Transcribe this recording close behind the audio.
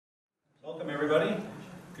Welcome everybody.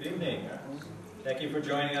 Good evening. Thank you for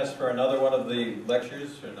joining us for another one of the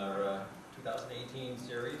lectures in our 2018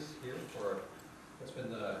 series here for what's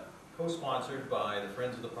been co-sponsored by the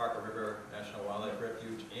Friends of the Parker River National Wildlife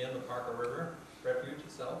Refuge and the Parker River Refuge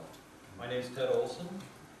itself. My name is Ted Olson,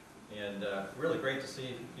 and really great to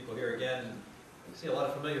see people here again. I see a lot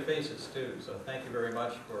of familiar faces too, so thank you very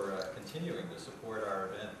much for continuing to support our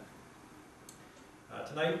event.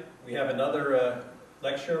 Tonight we have another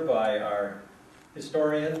lecture by our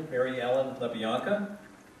historian, Mary Ellen Lepionka,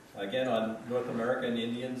 again on North American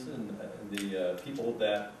Indians and the people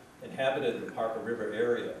that inhabited the Parker River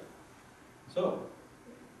area. So,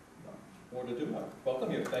 more to do. I welcome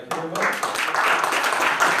you. Thank you very much.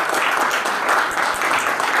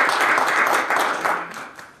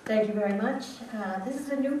 Thank you very much. This is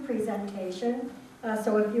a new presentation,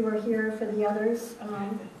 so if you were here for the others,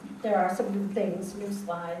 there are some new things, new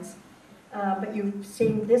slides. But you've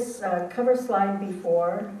seen this cover slide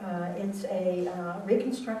before. It's a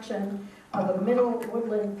reconstruction of a Middle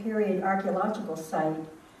Woodland period archaeological site.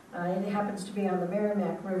 It happens to be on the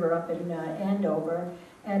Merrimack River up in Andover.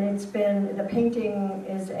 And it's been, the painting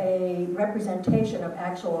is a representation of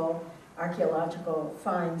actual archaeological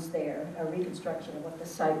finds there, a reconstruction of what the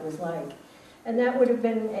site was like. And that would have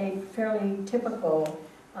been a fairly typical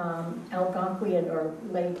Algonquian or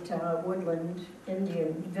late woodland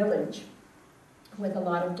Indian village with a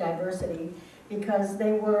lot of diversity, because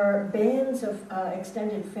they were bands of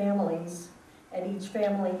extended families, and each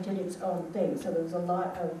family did its own thing. So there was a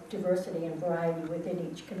lot of diversity and variety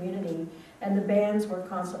within each community, and the bands were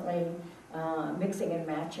constantly mixing and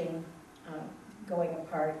matching, going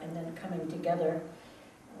apart and then coming together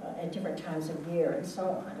at different times of year and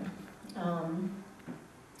so on.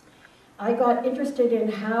 I got interested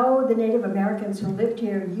in how the Native Americans who lived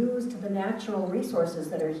here used the natural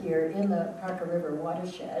resources that are here in the Parker River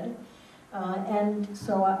watershed. And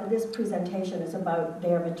so this presentation is about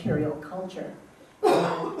their material culture.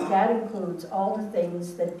 That includes all the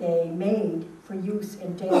things that they made for use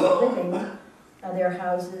in daily living, their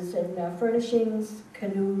houses and furnishings,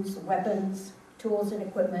 canoes, weapons, tools and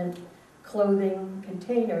equipment, clothing,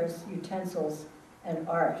 containers, utensils, and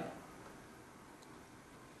art.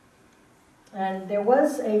 And there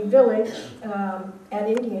was a village at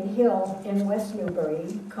Indian Hill in West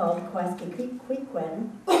Newbury called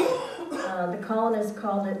Quasquequin. The colonists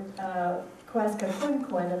called it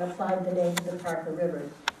Quasquequin and applied the name to the Parker River.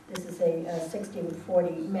 This is a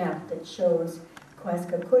 1640 map that shows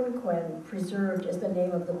Quasquequin preserved as the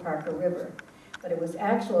name of the Parker River. But it was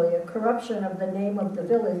actually a corruption of the name of the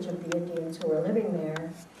village of the Indians who were living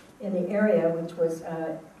there in the area, which was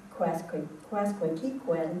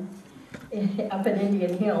Quasquequin, up in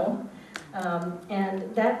Indian Hill,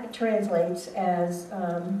 and that translates as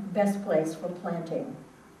best place for planting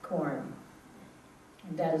corn.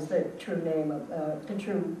 And that is the true name of the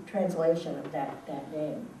true translation of that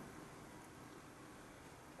name.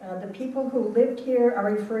 The people who lived here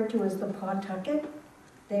are referred to as the Pawtucket.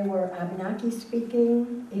 They were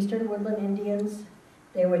Abenaki-speaking Eastern Woodland Indians.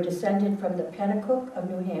 They were descended from the Pennacook of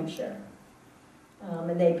New Hampshire.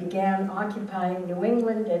 And they began occupying New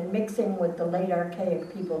England and mixing with the late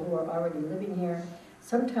archaic people who were already living here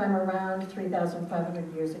sometime around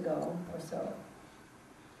 3,500 years ago or so.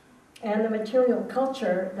 And the material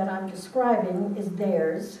culture that I'm describing is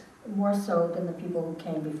theirs, more so than the people who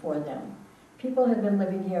came before them. People have been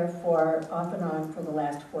living here for, off and on, for the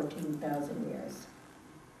last 14,000 years.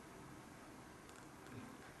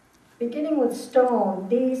 Beginning with stone,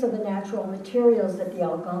 these are the natural materials that the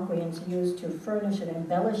Algonquians used to furnish and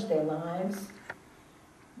embellish their lives.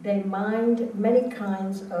 They mined many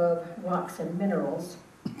kinds of rocks and minerals.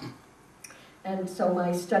 And so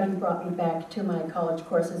my study brought me back to my college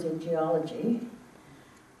courses in geology.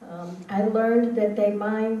 I learned that they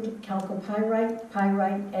mined chalcopyrite,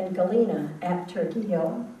 pyrite, and galena at Turkey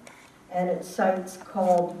Hill, and at sites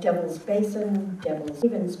called Devil's Basin, Devil's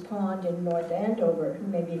Stevens Pond in North Andover. You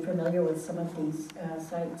may be familiar with some of these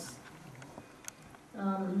sites.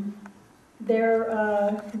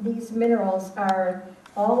 These minerals are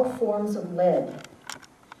all forms of lead,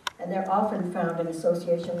 and they're often found in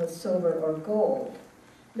association with silver or gold.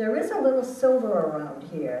 There is a little silver around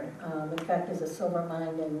here. In fact, there's a silver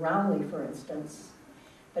mine in Rowley, for instance,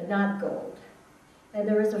 but not gold. And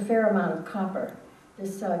there is a fair amount of copper.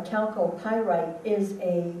 This chalcopyrite is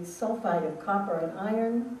a sulfide of copper and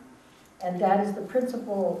iron, and that is the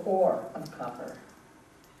principal ore of copper.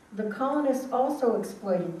 The colonists also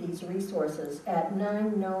exploited these resources at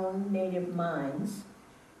 9 known native mines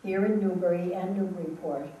here in Newbury and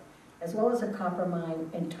Newburyport, as well as a copper mine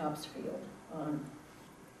in Topsfield,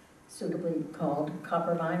 suitably called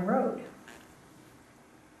Copper Mine Road.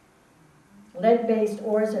 Lead-based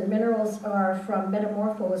ores and minerals are from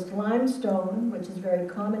metamorphosed limestone, which is very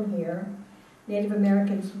common here. Native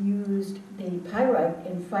Americans used the pyrite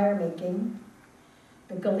in fire making.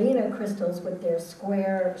 The galena crystals with their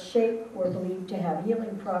square shape were believed to have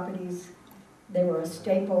healing properties. They were a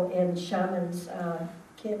staple in shamans'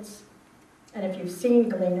 kits. And if you've seen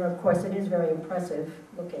galena, of course, it is very impressive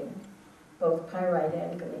looking, both pyrite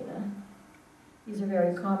and galena. These are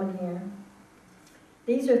very common here.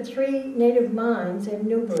 These are 3 native mines in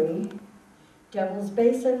Newbury: Devil's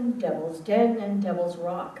Basin, Devil's Den, and Devil's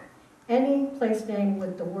Rock. Any place name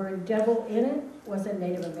with the word devil in it was a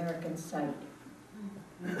Native American site.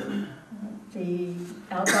 The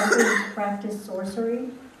Algonquins practiced sorcery,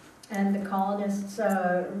 and the colonists,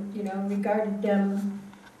 regarded them,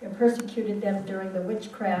 persecuted them during the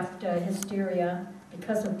witchcraft hysteria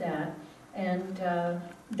because of that. And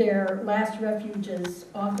their last refuges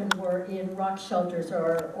often were in rock shelters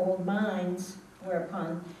or old mines,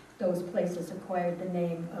 whereupon those places acquired the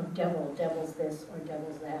name of devil, devil's this or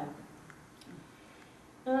devil's that.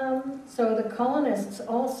 So the colonists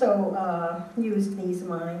also used these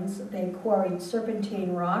mines. They quarried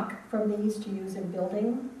serpentine rock from these to use in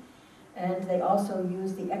building, and they also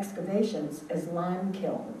used the excavations as lime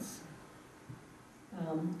kilns.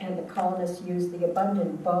 And the colonists used the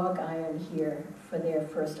abundant bog iron here for their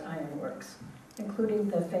first ironworks, including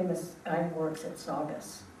the famous ironworks at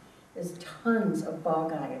Saugus. There's tons of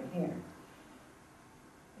bog iron here,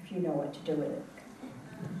 if you know what to do with it.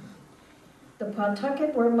 The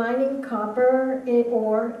Pawtucket were mining copper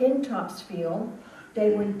ore in Topsfield.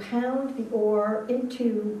 They would pound the ore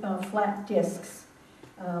into flat discs,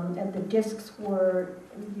 and the discs were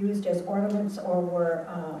used as ornaments or were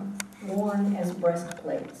worn as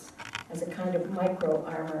breastplates, as a kind of micro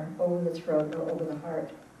armor over the throat or over the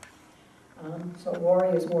heart. So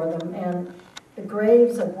warriors wore them, and the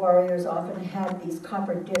graves of warriors often had these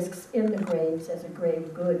copper discs in the graves as a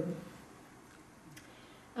grave good.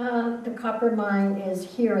 The copper mine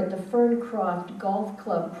is here at the Ferncroft Golf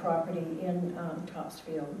Club property in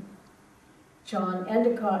Topsfield. John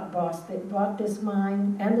Endicott bought this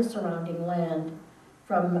mine and the surrounding land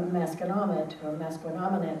from Masconomet in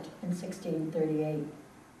 1638.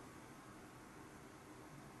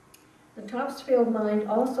 The Topsfield mine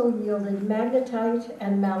also yielded magnetite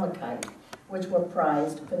and malachite, which were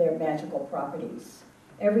prized for their magical properties.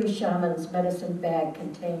 Every shaman's medicine bag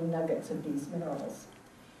contained nuggets of these minerals.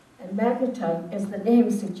 And magnetite, as the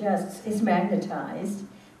name suggests, is magnetized,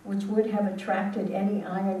 which would have attracted any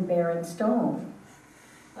iron-bearing stone.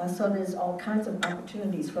 So there's all kinds of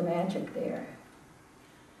opportunities for magic there.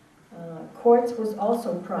 Quartz was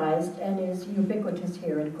also prized and is ubiquitous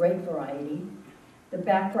here in great variety. The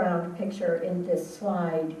background picture in this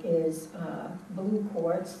slide is blue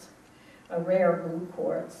quartz, a rare blue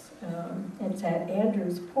quartz. It's at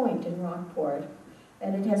Andrews Point in Rockport,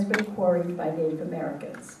 and it has been quarried by Native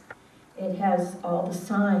Americans. It has all the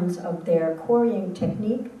signs of their quarrying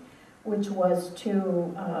technique, which was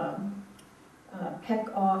to peck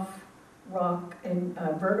off rock in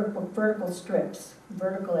vertical strips,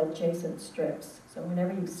 vertical adjacent strips. So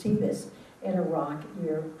whenever you see this in a rock,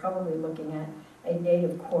 you're probably looking at a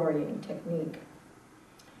native quarrying technique.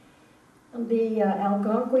 The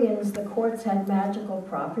Algonquians, the quartz had magical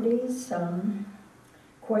properties.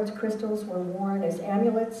 Quartz crystals were worn as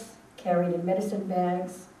amulets, carried in medicine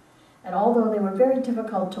bags, and although they were very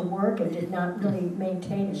difficult to work and did not really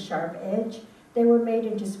maintain a sharp edge, they were made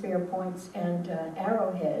into spear points and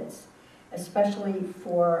arrowheads, especially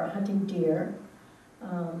for hunting deer.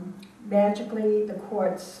 Magically, the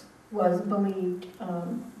quartz was believed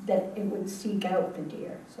that it would seek out the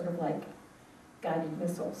deer, sort of like guided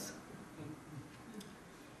missiles.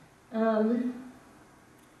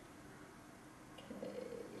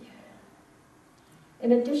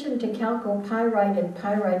 In addition to chalcopyrite and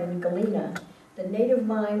pyrite and galena, the native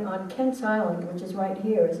mine on Kent's Island, which is right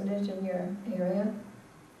here, isn't it, in your area?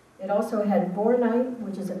 It also had bornite,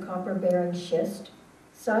 which is a copper-bearing schist,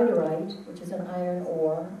 siderite, which is an iron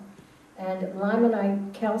ore, and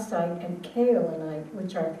limonite, calcite, and kaolinite,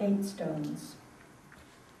 which are paint stones.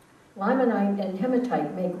 Limonite and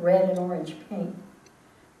hematite make red and orange paint.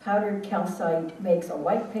 Powdered calcite makes a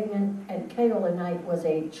white pigment, and kaolinite was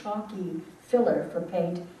a chalky filler for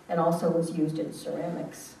paint and also was used in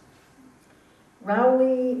ceramics.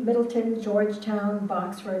 Rowley, Middleton, Georgetown,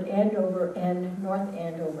 Boxford, Andover, and North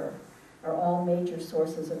Andover are all major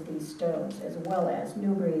sources of these stones, as well as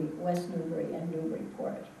Newbury, West Newbury, and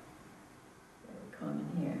Newburyport. Very common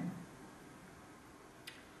here.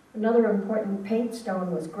 Another important paint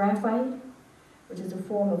stone was graphite, which is a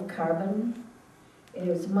form of carbon. It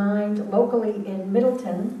is mined locally in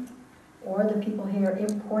Middleton or the people here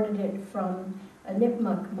imported it from a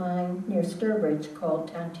Nipmuc mine near Sturbridge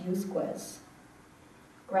called Tantiusques.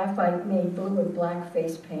 Graphite made blue and black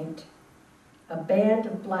face paint. A band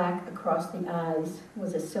of black across the eyes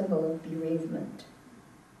was a symbol of bereavement.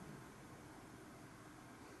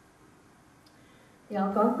 The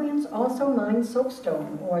Algonquians also mined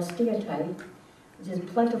soapstone, or steatite, which is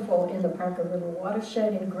plentiful in the Parker River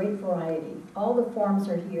watershed in great variety. All the forms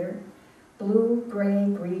are here: blue, gray,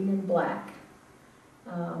 green, and black.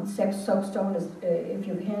 Soapstone, is, if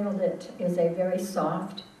you've handled it, is a very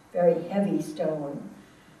soft, very heavy stone.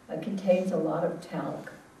 It contains a lot of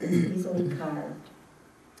talc, easily carved.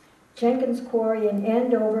 Jenkins Quarry in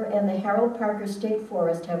Andover and the Harold Parker State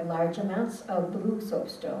Forest have large amounts of blue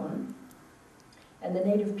soapstone. And the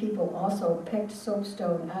native people also picked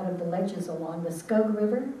soapstone out of the ledges along the Scug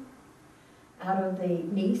River, out of the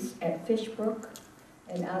Nease at Fishbrook,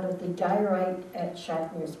 and out of the diorite at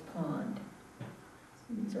Shatner's Pond.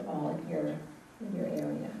 These are all in your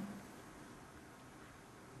area.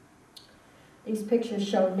 These pictures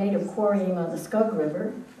show native quarrying on the Scug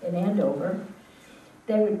River in Andover.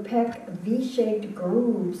 They would peck V-shaped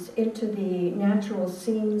grooves into the natural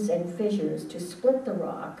seams and fissures to split the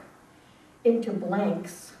rock into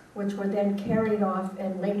blanks, which were then carried off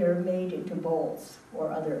and later made into bowls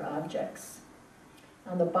or other objects.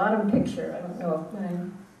 On the bottom picture, I don't know if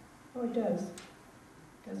mine, oh it does.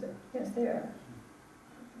 Does it? Yes, there.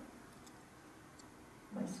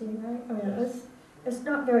 Am I seeing right? I mean, it's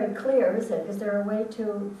not very clear, is it? Is there a way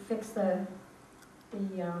to fix the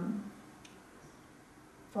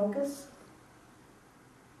focus?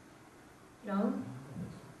 No?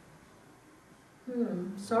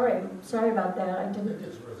 Sorry about that. I didn't. It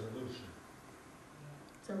is resolution.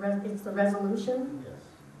 It's the resolution? Yes.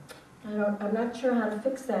 I'm not sure how to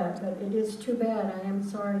fix that, but it is too bad. I am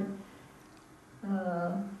sorry.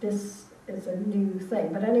 This is a new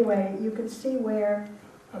thing. But anyway, you can see where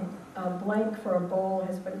a blank for a bowl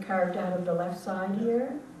has been carved out of the left side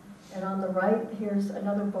here. And on the right, here's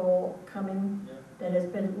another bowl coming that has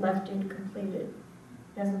been left incompleted.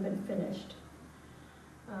 Hasn't been finished.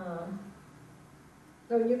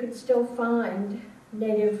 So you can still find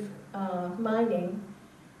native mining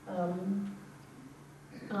on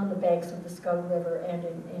the banks of the Scug River and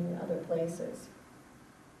in other places.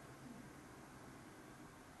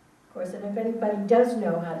 Of course, and if anybody does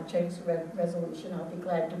know how to change the resolution, I'll be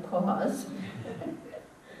glad to pause.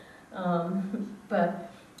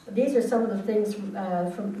 But these are some of the things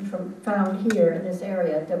from found here in this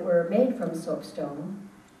area that were made from soapstone.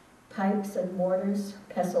 Pipes and mortars,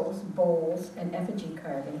 pestles, bowls, and effigy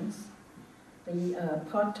carvings. The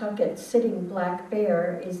Pawtucket sitting black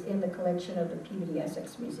bear is in the collection of the Peabody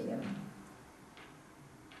Essex Museum.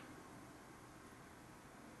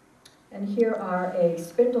 And here are a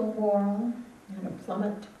spindle whorl and a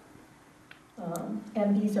plummet.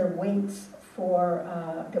 And these are weights for,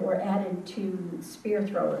 that were added to spear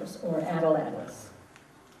throwers or atlatls.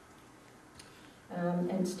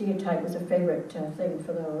 And steatite was a favorite thing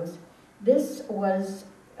for those. This was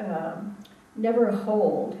never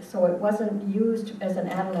holed, so it wasn't used as an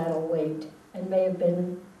atlatl weight and may have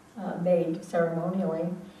been made ceremonially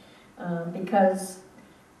because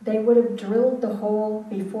they would have drilled the hole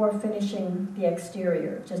before finishing the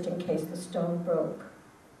exterior, just in case the stone broke.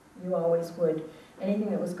 You always would.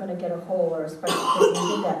 Anything that was going to get a hole or a spark,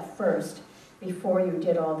 you did that first before you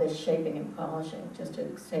did all this shaping and polishing, just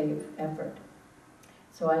to save effort.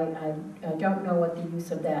 So I don't know what the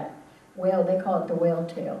use of that whale, they call it the whale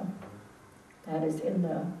tail. That is in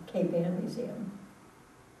the Cape Ann Museum.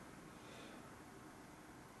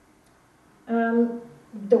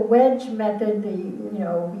 The wedge method,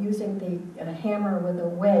 using the hammer with a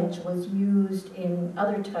wedge was used in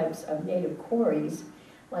other types of native quarries,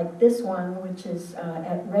 like this one, which is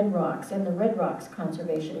at Red Rocks, in the Red Rocks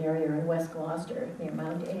Conservation Area in West Gloucester, near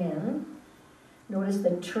Mount Ann. Notice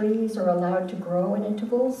that trees are allowed to grow in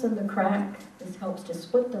intervals in the crack. This helps to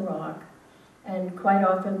split the rock. And quite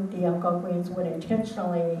often the Algonquians would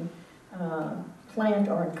intentionally plant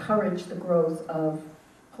or encourage the growth of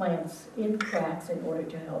plants in cracks in order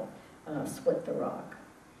to help split the rock.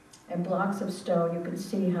 And blocks of stone, you can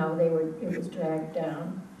see how it was dragged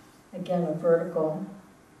down. Again, a vertical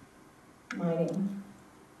mining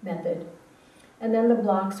method. And then the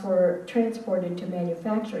blocks were transported to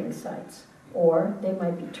manufacturing sites, or they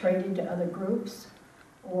might be traded to other groups,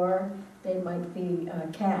 or they might be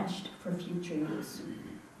cached for future use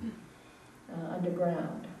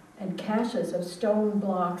underground. And caches of stone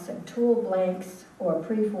blocks and tool blanks or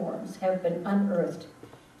preforms have been unearthed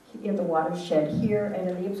in the watershed here and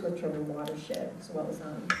in the Ipswich River watershed, as well as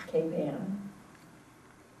on Cape Ann.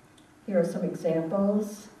 Here are some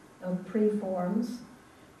examples of preforms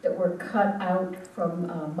that were cut out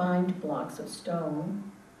from mined blocks of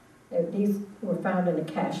stone. These were found in a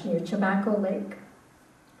cache near Chabaco Lake.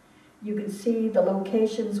 You can see the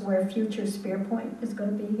locations where future spear point is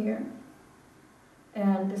going to be here.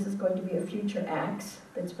 And this is going to be a future axe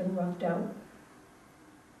that's been roughed out.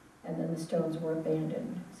 And then the stones were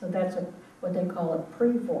abandoned. So that's what they call a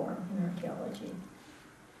preform in archaeology.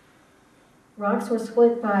 Rocks were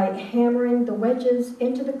split by hammering the wedges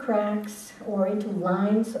into the cracks or into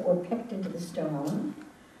lines that were picked into the stone.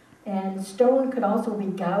 And stone could also be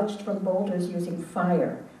gouged from boulders using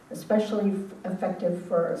fire, especially effective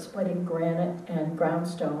for splitting granite and ground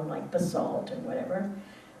stone like basalt and whatever,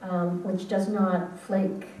 which does not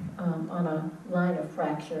flake on a line of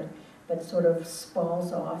fracture, but sort of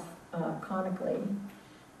spalls off conically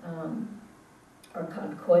or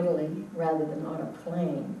conchoidally rather than on a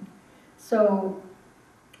plane. So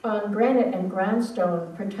on granite and ground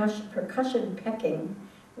stone, percussion pecking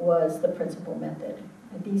was the principal method.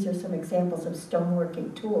 And these are some examples of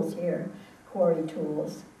stoneworking tools here, quarry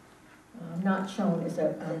tools. Not shown is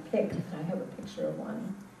a pick. I have a picture of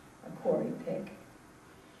one, a quarry pick.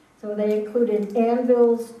 So they included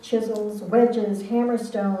anvils, chisels, wedges,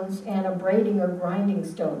 hammerstones, and a braiding or grinding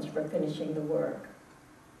stones for finishing the work.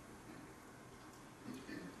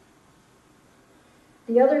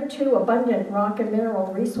 The other two abundant rock and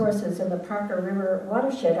mineral resources in the Parker River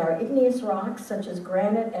watershed are igneous rocks, such as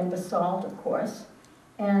granite and basalt, of course,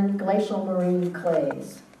 and glacial marine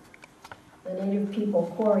clays. The native people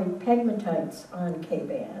quarried pegmatites on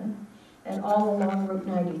Cape Ann, and all along Route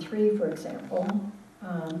 93, for example,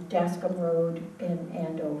 Dascombe Road in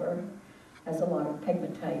Andover has a lot of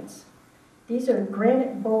pegmatites. These are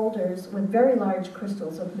granite boulders with very large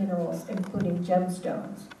crystals of minerals, including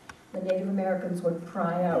gemstones. The Native Americans would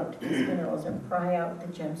pry out these minerals and pry out the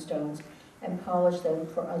gemstones and polish them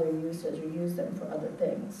for other uses or use them for other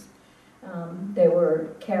things. They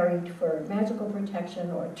were carried for magical protection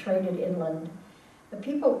or traded inland. The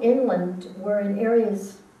people inland were in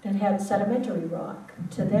areas that had sedimentary rock.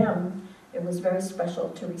 To them, it was very special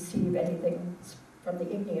to receive anything from the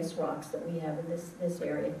igneous rocks that we have in this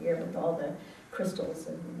area here with all the crystals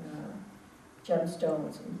and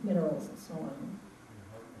gemstones and minerals and so on.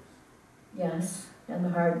 Yes, and the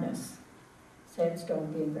hardness.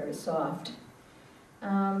 Sandstone being very soft.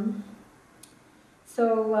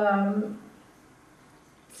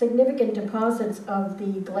 Significant deposits of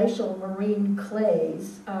the glacial marine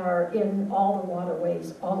clays are in all the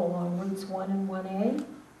waterways all along routes 1 and 1A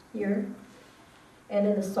here, and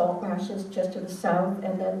in the salt marshes just to the south,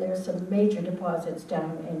 and then there's some major deposits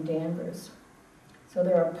down in Danvers. So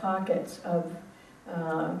there are pockets of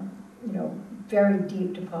very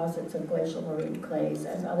deep deposits of glacial marine clays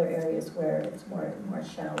and other areas where it's more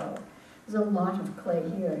shallow. There's a lot of clay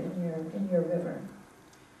here in your river.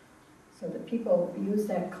 So the people use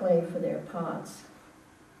that clay for their pots.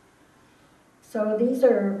 So these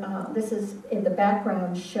are, this is in the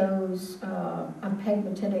background shows a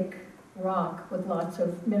pegmatitic rock with lots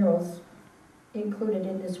of minerals. Included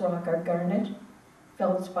in this rock are garnet,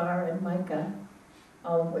 feldspar, and mica,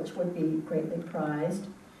 all of which would be greatly prized.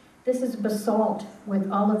 This is basalt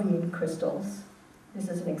with olivine crystals. This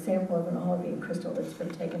is an example of an olivine crystal that's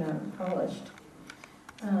been taken out and polished.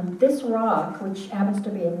 This rock, which happens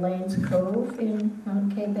to be in Lane's Cove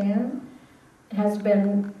on Cape Ann, has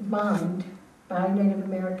been mined by Native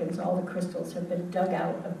Americans. All the crystals have been dug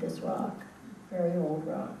out of this rock, very old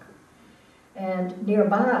rock. And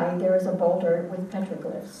nearby, there is a boulder with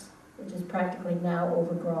petroglyphs, which is practically now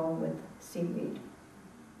overgrown with seaweed.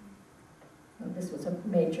 This was a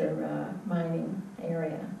major mining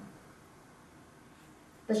area.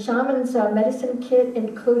 The shaman's medicine kit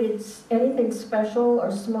included anything special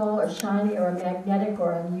or small or shiny or magnetic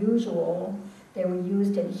or unusual. They were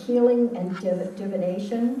used in healing and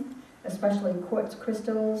divination, especially quartz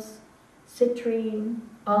crystals, citrine,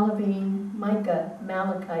 olivine, mica,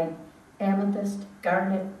 malachite, amethyst,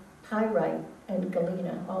 garnet, pyrite, and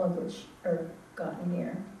galena, all of which are gotten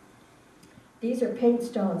here. These are paint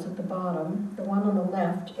stones at the bottom. The one on the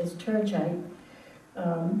left is turgite,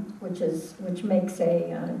 which makes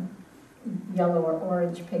a yellow or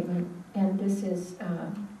orange pigment, and this is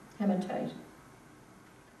hematite.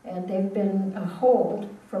 And they've been a hold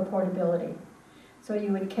for portability. So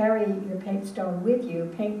you would carry your paint stone with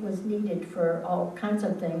you. Paint was needed for all kinds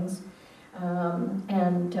of things,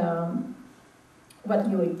 what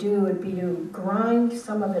you would do would be to grind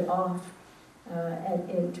some of it off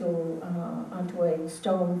onto a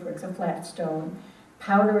stone, for example, a flat stone,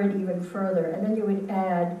 powder it even further, and then you would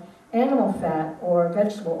add animal fat or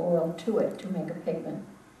vegetable oil to it to make a pigment.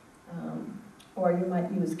 or you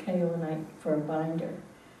might use kaolinite for a binder.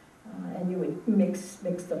 And you would mix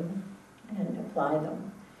them and apply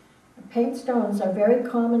them. Paint stones are very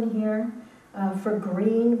common here. For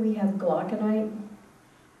green, we have glauconite,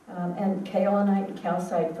 and kaolinite and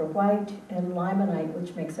calcite for white, and limonite,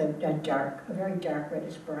 which makes a very dark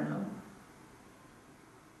reddish brown.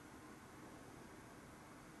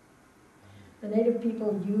 The native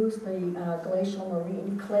people use the glacial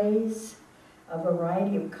marine clays, a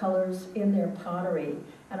variety of colors in their pottery.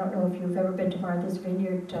 I don't know if you've ever been to Martha's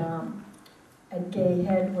Vineyard at Gay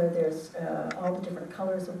Head, where there's all the different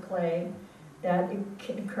colors of clay. That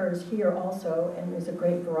occurs here also, and there's a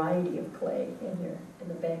great variety of clay in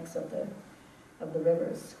the banks of the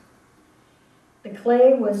rivers. The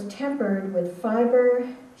clay was tempered with fiber,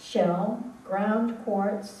 shell, ground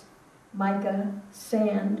quartz, mica,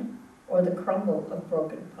 sand, or the crumble of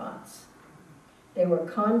broken pots. They were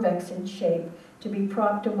convex in shape to be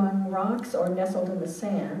propped among rocks or nestled in the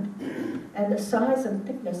sand, and the size and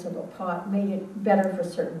thickness of a pot made it better for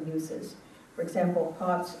certain uses. For example,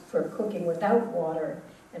 pots for cooking without water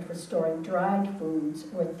and for storing dried foods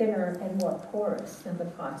were thinner and more porous than the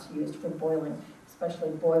pots used for boiling, especially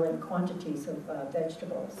boiling quantities of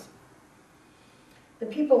vegetables. The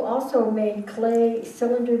people also made clay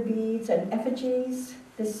cylinder beads and effigies.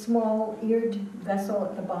 This small eared vessel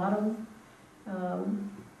at the bottom,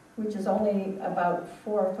 which is only about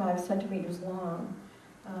 4 or 5 centimeters long,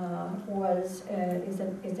 is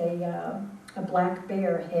a black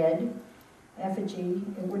bear head effigy.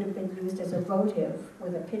 It would have been used as a votive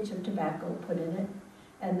with a pinch of tobacco put in it,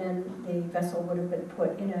 and then the vessel would have been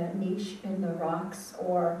put in a niche in the rocks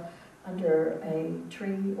or under a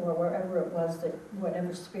tree or wherever it was, that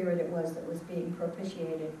whatever spirit it was that was being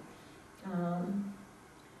propitiated.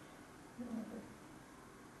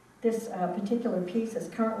 This particular piece is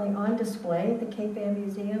currently on display at the Cape Ann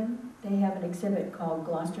Museum. They have an exhibit called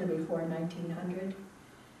Gloucester Before 1900.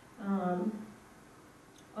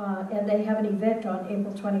 And they have an event on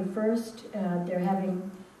April 21st. They're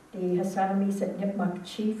having the Hassanamis Nipmuc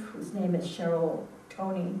chief, whose name is Cheryl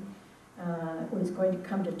Toney, who is going to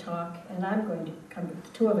come to talk, and I'm going to come to, the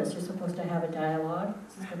two of us are supposed to have a dialogue.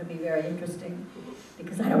 This is going to be very interesting,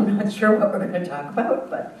 because I'm not sure what we're going to talk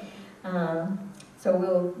about, but so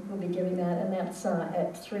we'll be giving that, and that's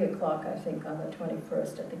at 3 o'clock, I think, on the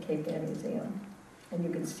 21st at the Cape Ann Museum. And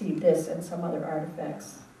you can see this and some other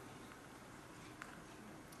artifacts.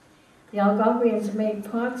 The Algonquians made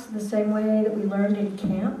pots the same way that we learned in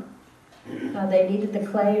camp. They kneaded the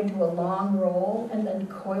clay into a long roll and then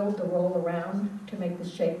coiled the roll around to make the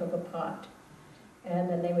shape of a pot. And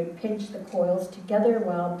then they would pinch the coils together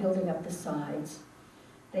while building up the sides.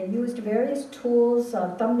 They used various tools,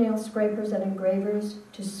 thumbnail scrapers and engravers,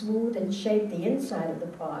 to smooth and shape the inside of the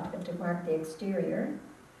pot and to mark the exterior.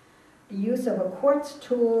 The use of a quartz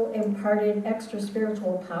tool imparted extra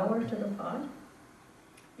spiritual power to the pot.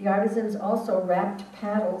 The artisans also wrapped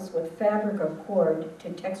paddles with fabric or cord to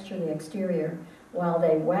texture the exterior while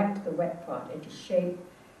they whacked the wet pot into shape,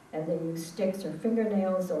 and they used sticks or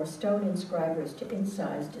fingernails or stone inscribers to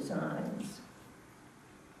incise designs.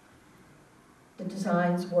 The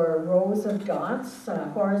designs were rows of dots,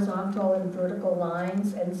 horizontal and vertical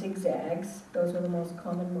lines, and zigzags. Those were the most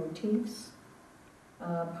common motifs.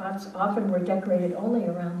 Pots often were decorated only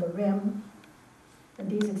around the rim, and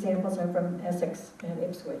these examples are from Essex and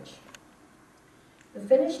Ipswich. The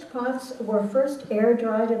finished pots were first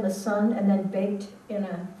air-dried in the sun and then baked in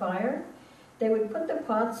a fire. They would put the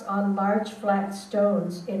pots on large flat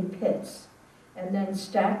stones in pits and then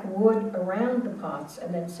stack wood around the pots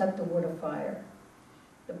and then set the wood afire.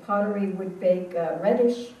 The pottery would bake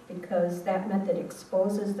reddish because that method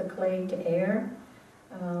exposes the clay to air.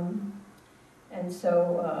 And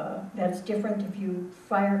so that's different. If you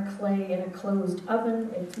fire clay in a closed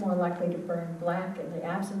oven, it's more likely to burn black in the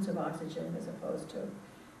absence of oxygen as opposed to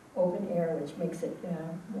open air, which makes it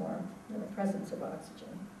more in the presence of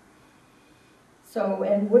oxygen. So,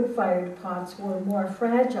 and wood-fired pots were more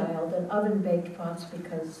fragile than oven-baked pots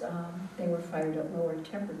because they were fired at lower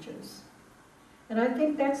temperatures. And I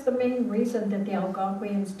think that's the main reason that the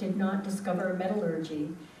Algonquians did not discover metallurgy.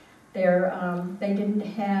 They didn't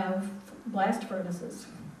have blast furnaces.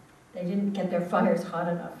 They didn't get their fires hot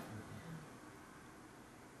enough.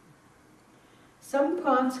 Some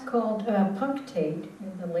pots called punctate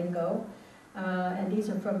in the lingo, and these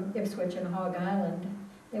are from Ipswich and Hog Island,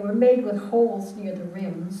 they were made with holes near the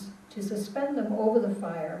rims to suspend them over the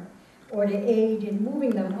fire or to aid in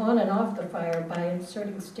moving them on and off the fire by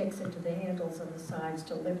inserting sticks into the handles on the sides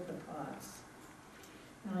to lift the pots.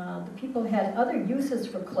 The people had other uses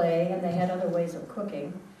for clay, and they had other ways of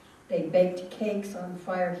cooking. They baked cakes on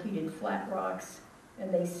fire-heated flat rocks,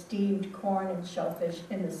 and they steamed corn and shellfish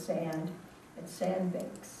in the sand at sand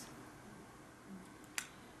bakes.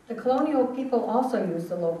 The colonial people also used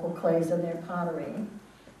the local clays in their pottery.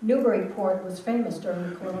 Newburyport was famous during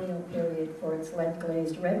the colonial period for its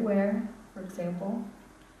lead-glazed redware, for example.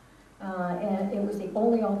 And it was the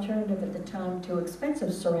only alternative at the time to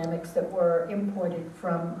expensive ceramics that were imported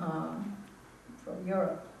from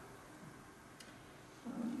Europe.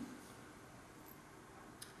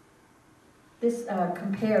 This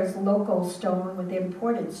compares local stone with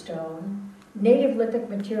imported stone. Native lithic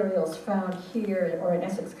materials found here or in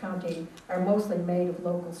Essex County are mostly made of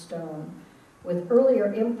local stone, with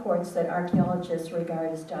earlier imports that archaeologists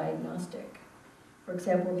regard as diagnostic. For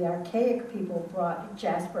example, the archaic people brought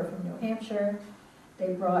jasper from New Hampshire.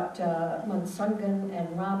 They brought Munsungan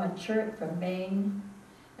and Rama chert from Maine.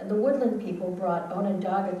 And the woodland people brought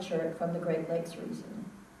Onondaga chert from the Great Lakes region.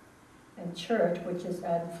 And chert, which is,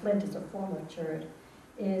 flint is a form of chert,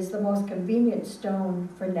 is the most convenient stone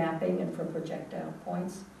for knapping and for projectile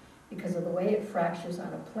points because of the way it fractures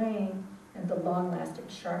on a plane and the long-lasting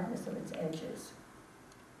sharpness of its edges.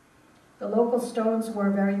 The local stones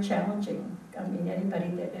were very challenging. I mean,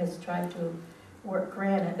 anybody that has tried to work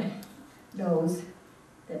granite knows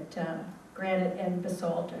that granite and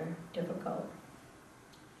basalt are difficult.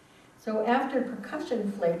 So after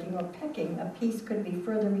percussion flaking or pecking, a piece could be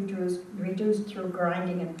further reduced through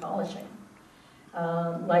grinding and polishing,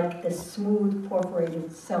 like the smooth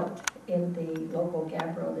perforated celt in the local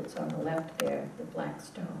gabbro that's on the left there, the black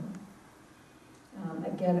stone.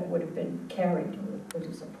 Again, it would have been carried, which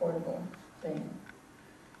is a portable thing.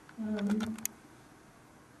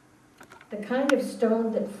 The kind of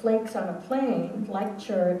stone that flakes on a plane, like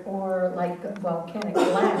chert, or like volcanic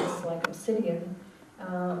glass, like obsidian,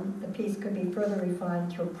 the piece could be further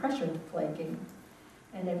refined through pressure flaking.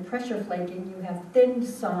 And in pressure flaking, you have thin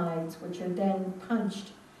sides, which are then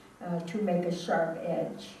punched to make a sharp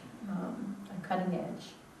edge, a cutting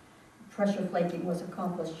edge. Pressure flaking was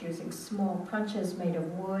accomplished using small punches made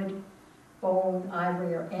of wood, bone,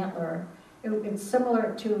 ivory, or antler. It's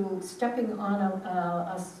similar to stepping on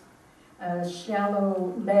a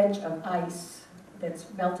shallow ledge of ice that's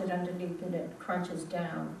melted underneath and it crunches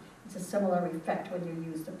down. It's a similar effect when you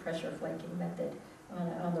use the pressure flaking method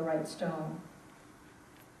on the right stone.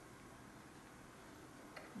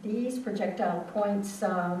 These projectile points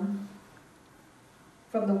from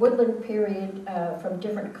the woodland period, from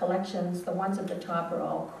different collections, the ones at the top are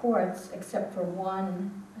all quartz, except for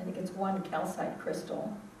one, I think it's one calcite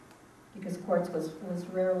crystal, because quartz was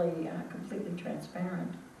rarely completely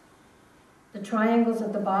transparent. The triangles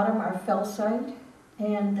at the bottom are felsite,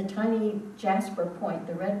 and the tiny jasper point,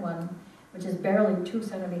 the red one, which is barely 2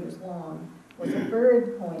 centimeters long, was a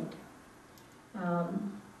bird point.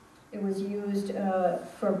 It was used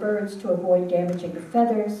for birds to avoid damaging the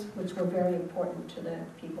feathers, which were very important to the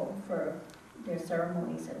people for their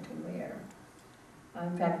ceremonies and to wear.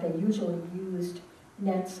 In fact, they usually used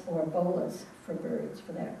nets or bolas for birds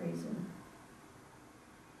for that reason.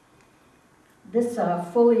 This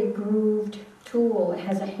fully grooved tool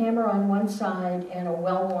has a hammer on one side and a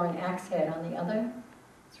well-worn axe head on the other.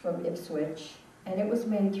 It's from Ipswich, and it was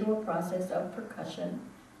made through a process of percussion,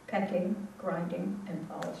 pecking, grinding, and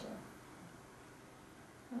polishing.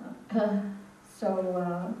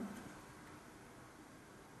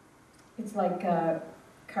 It's like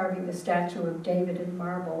carving the statue of David in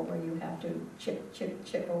marble, where you have to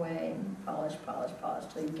chip away and polish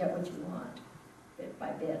till you get what you want, bit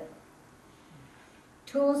by bit.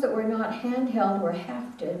 Tools that were not handheld were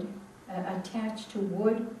hafted, attached to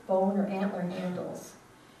wood, bone, or antler handles.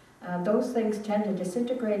 Those things tend to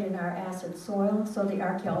disintegrate in our acid soil, so the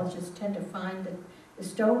archaeologists tend to find the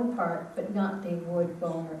stone part, but not the wood,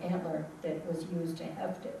 bone, or antler that was used to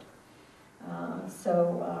heft it.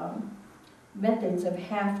 Methods of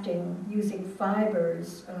hafting using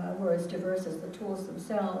fibers were as diverse as the tools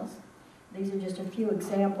themselves. These are just a few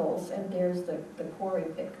examples, and there's the quarry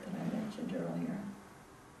pick that I mentioned earlier.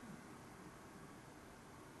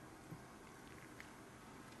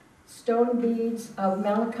 Stone beads of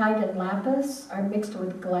malachite and lapis are mixed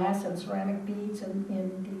with glass and ceramic beads in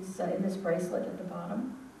this bracelet at the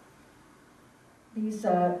bottom.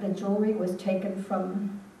 The jewelry was taken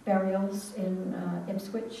from burials in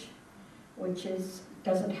Ipswich, which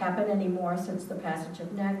doesn't happen anymore since the passage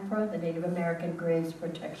of NAGPRA, the Native American Graves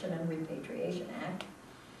Protection and Repatriation Act.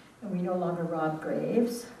 And we no longer rob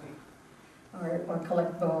graves or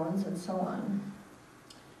collect bones and so on.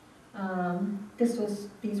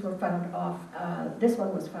 These were found off, this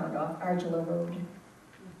one was found off Argila Road.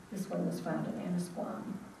 This one was found in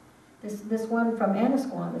Annisquam. This one from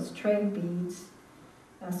Annisquam is trade beads.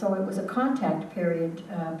 So it was a contact period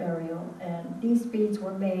burial, and these beads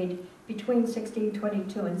were made between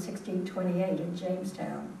 1622 and 1628 in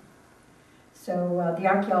Jamestown. So the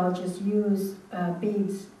archaeologists use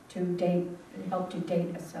beads to help to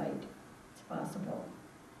date a site, it's possible.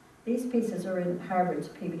 These pieces are in Harvard's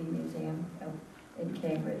Peabody Museum in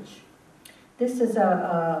Cambridge. This is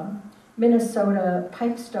a Minnesota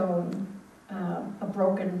pipestone, a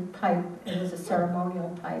broken pipe. It was a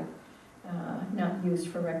ceremonial pipe, not used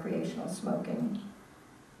for recreational smoking.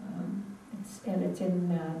 It's in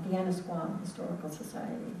the Annisquam Historical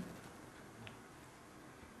Society.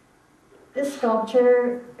 This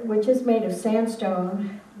sculpture, which is made of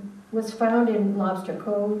sandstone, was found in Lobster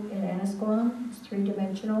Cove in Annisquam. It's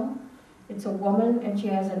three-dimensional. It's a woman, and she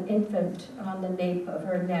has an infant on the nape of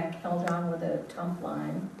her neck, held on with a tump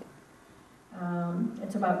line.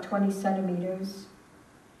 It's about 20 centimeters.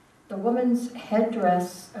 The woman's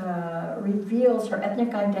headdress reveals her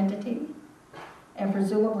ethnic identity, and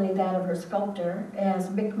presumably that of her sculptor, as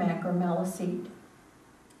Micmac or Maliseet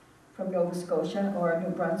from Nova Scotia or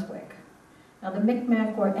New Brunswick. Now the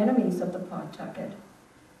Micmac were enemies of the Pawtucket,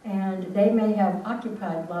 and they may have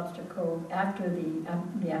occupied Lobster Cove after the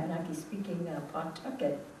Abenaki-speaking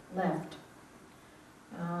Pawtucket left,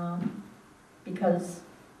 because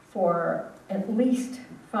for at least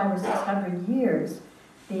 500 or 600 years,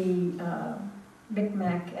 the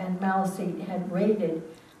Micmac and Maliseet had raided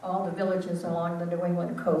all the villages along the New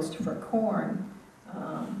England coast for corn,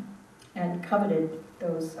 and coveted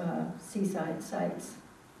those seaside sites.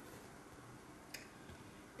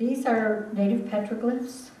 These are native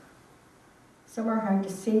petroglyphs. Some are hard to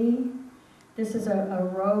see. This is a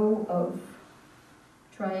row of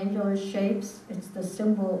triangular shapes. It's the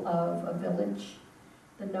symbol of a village.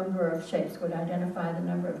 The number of shapes would identify the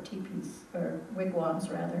number of teepees, or wigwams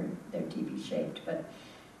rather. They're teepee-shaped, but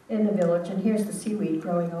in the village. And here's the seaweed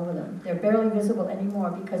growing over them. They're barely visible anymore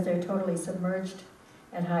because they're totally submerged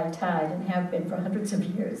at high tide and have been for hundreds of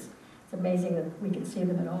years. It's amazing that we can see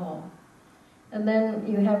them at all. And then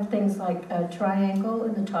you have things like a triangle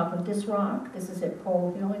in the top of this rock. This is at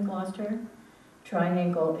Pole Hill in Gloucester.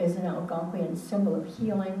 Triangle is an Algonquian symbol of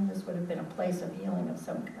healing. This would have been a place of healing of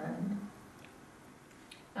some kind.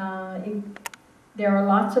 There are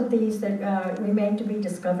lots of these that remain to be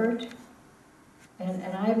discovered. And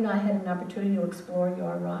I have not had an opportunity to explore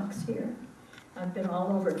your rocks here. I've been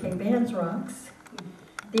all over Cape Anne's rocks.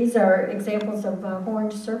 These are examples of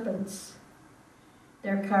horned serpents.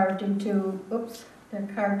 They're carved into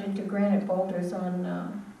granite boulders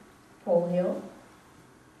on Pole Hill.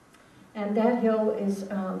 And that hill is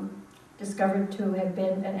discovered to have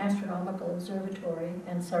been an astronomical observatory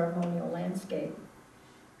and ceremonial landscape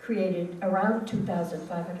created around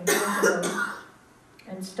 2,500 years ago,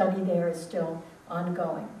 and study there is still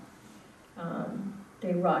ongoing.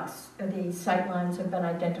 The sight lines have been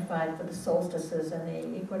identified for the solstices and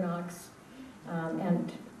the equinox,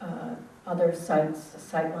 and other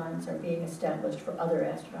sight lines are being established for other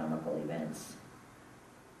astronomical events.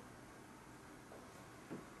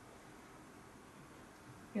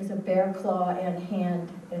 Here's a bear claw and hand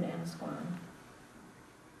in Annisquam.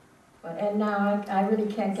 And now I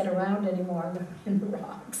really can't get around anymore in the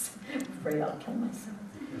rocks. I'm afraid I'll kill myself.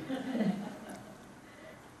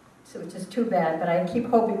 So it's just too bad, but I keep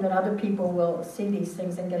hoping that other people will see these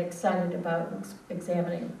things and get excited about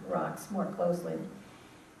examining rocks more closely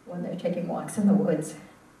when they're taking walks in the woods.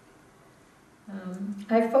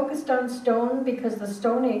 I focused on stone because the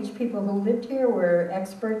Stone Age people who lived here were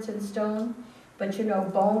experts in stone, but you know,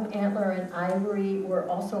 bone, antler, and ivory were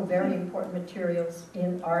also very important materials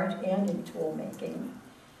in art and in tool making.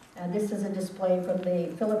 This is a display from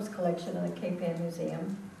the Phillips collection in the Cape Ann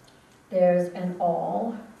Museum. There's an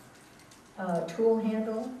awl, tool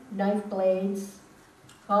handle, knife blades,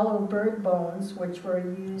 hollow bird bones, which were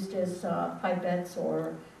used as pipettes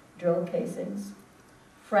or drill casings,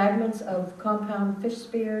 fragments of compound fish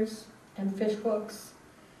spears and fish hooks,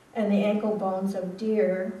 and the ankle bones of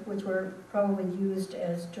deer, which were probably used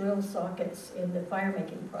as drill sockets in the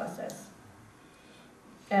fire-making process.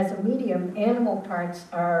 As a medium, animal parts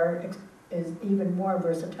is even more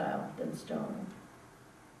versatile than stone.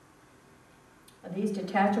 These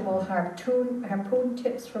detachable harpoon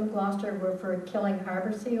tips from Gloucester were for killing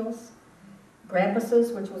harbor seals,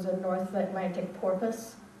 grampuses, which was a North Atlantic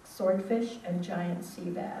porpoise, swordfish, and giant sea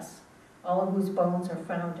bass, all of whose bones are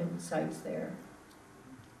found in sites there.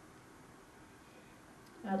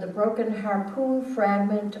 The broken harpoon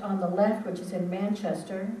fragment on the left, which is in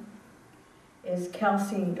Manchester, is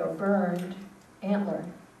calcined or burned antler.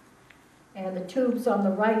 And the tubes on the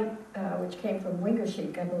right, which came from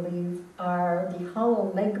Wingershik, I believe, are the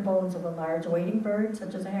hollow leg bones of a large wading bird,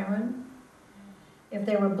 such as a heron. If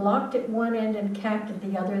they were blocked at one end and capped at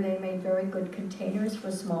the other, they made very good containers for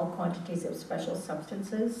small quantities of special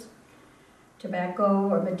substances. Tobacco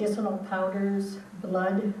or medicinal powders,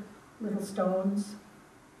 blood, little stones.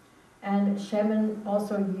 And shaman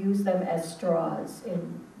also used them as straws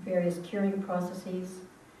in various curing processes.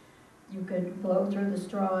 You could blow through the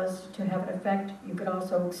straws to have an effect. You could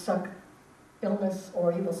also suck illness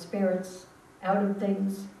or evil spirits out of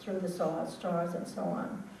things through the straws and so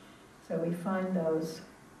on. So we find those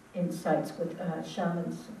in sites with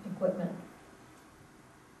shamans' equipment.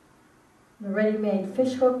 The ready-made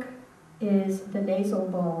fish hook is the nasal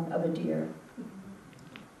bone of a deer.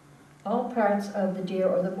 All parts of the deer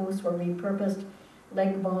or the moose were repurposed: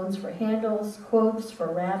 leg bones for handles, hooves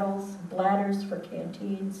for rattles, bladders for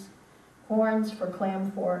canteens, horns for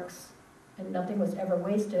clam forks, and nothing was ever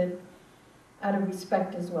wasted out of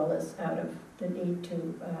respect as well as out of the need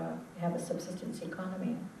to have a subsistence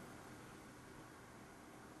economy.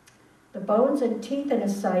 The bones and teeth in a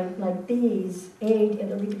site like these aid in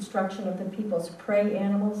the reconstruction of the people's prey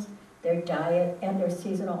animals, their diet, and their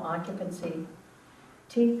seasonal occupancy.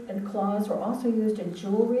 Teeth and claws were also used in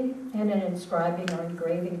jewelry and in inscribing or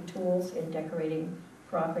engraving tools in decorating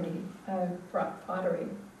pottery.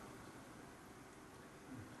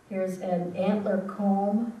 Here's an antler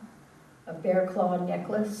comb, a bear claw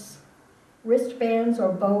necklace, wristbands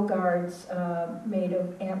or bow guards made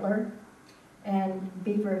of antler, and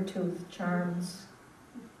beaver tooth charms.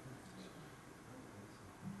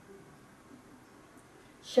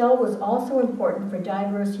 Shell was also important for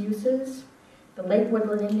diverse uses. The Lake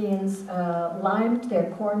Woodland Indians limed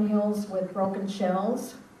their corn hills with broken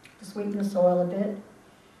shells to sweeten the soil a bit.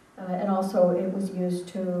 And also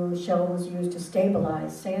shell was used to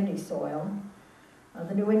stabilize sandy soil.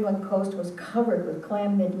 The New England coast was covered with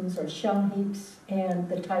clam middens or shell heaps, and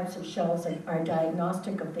the types of shells are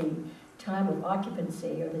diagnostic of the time of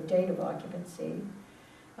occupancy or the date of occupancy.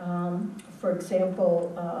 For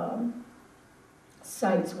example,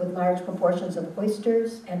 sites with large proportions of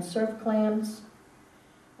oysters and surf clams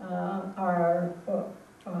are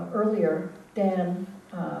earlier than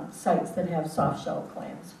sites that have soft shell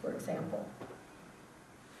clams, for example.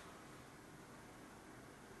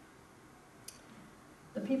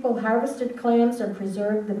 The people harvested clams or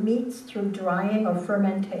preserved the meats through drying or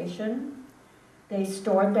fermentation. They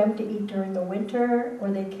stored them to eat during the winter,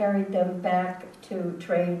 or they carried them back to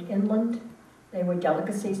trade inland. They were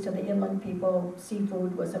delicacies to the inland people.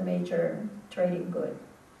 Seafood was a major trading good,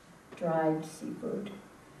 dried seafood.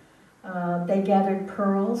 They gathered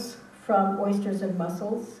pearls from oysters and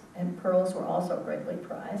mussels, and pearls were also greatly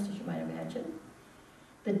prized, as you might imagine.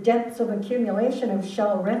 The depths of accumulation of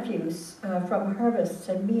shell refuse from harvests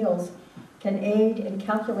and meals can aid in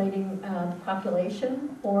calculating the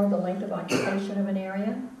population or the length of occupation of an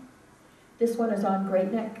area. This one is on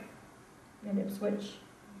Great Neck in Ipswich.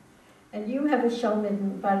 And you have a shell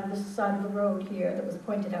midden by the side of the road here that was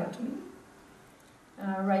pointed out to me,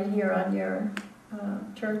 right here on your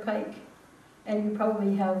turnpike. And you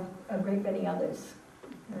probably have a great many others.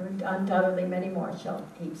 There are undoubtedly many more shell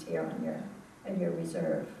heaps here on your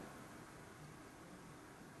reserve.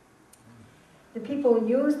 The people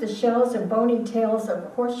used the shells and bony tails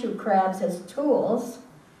of horseshoe crabs as tools,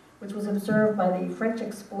 which was observed by the French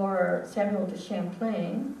explorer Samuel de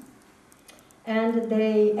Champlain. And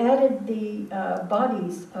they added the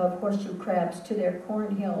bodies of horseshoe crabs to their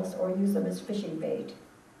corn hills or used them as fishing bait.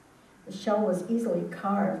 The shell was easily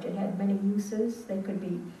carved. It had many uses. They could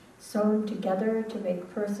be sewn together to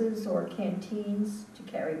make purses or canteens to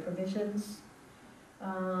carry provisions.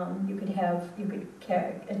 You could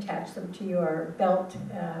attach them to your belt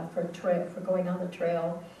for going on the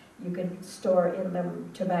trail. You could store in them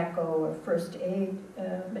tobacco or first aid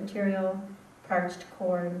material, parched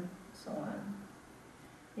corn, so on.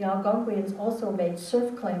 The Algonquians also made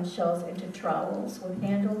surf clam shells into trowels with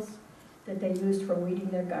handles that they used for weeding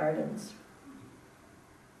their gardens.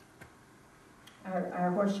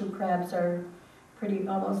 Our horseshoe crabs are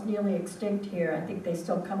almost nearly extinct here. I think they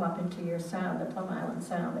still come up into your sound, the Plum Island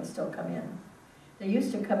Sound, they still come in. They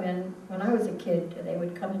used to come in, when I was a kid, they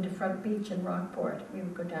would come into Front Beach in Rockport. We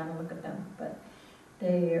would go down and look at them, but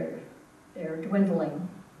they're dwindling.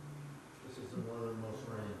 This is the one in most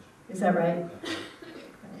range. Is that right? Okay.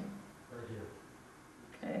 Right here.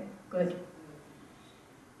 Okay, good.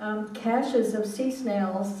 Caches of sea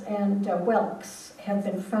snails and whelks have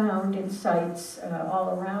been found in sites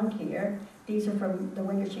all around here. These are from the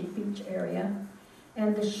Wingershik Beach area.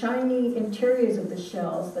 And the shiny interiors of the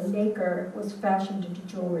shells, the nacre, was fashioned into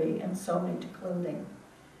jewelry and sewn into clothing.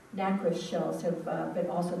 Nacre shells have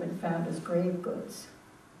also been found as grave goods.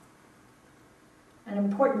 An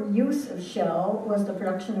important use of shell was the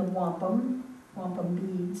production of wampum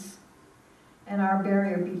beads. And our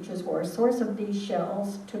barrier beaches were a source of these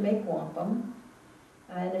shells to make wampum,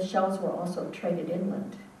 and the shells were also traded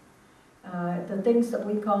inland. The things that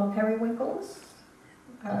we call periwinkles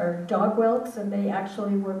are dog whelks, and they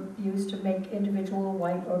actually were used to make individual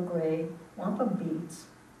white or gray wampum beads.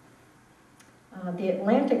 The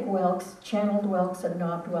Atlantic whelks, channeled whelks and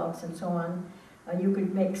knobbed whelks and so on, you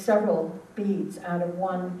could make several beads out of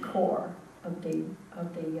one core of the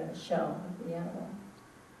shell of the animal.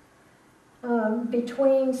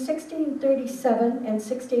 Between 1637 and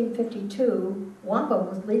 1652, wampum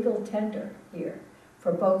was legal tender here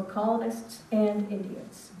for both colonists and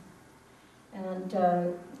Indians. And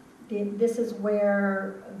this is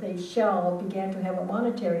where the shell began to have a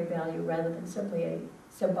monetary value rather than simply a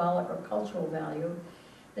symbolic or cultural value.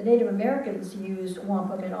 The Native Americans used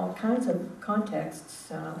wampum in all kinds of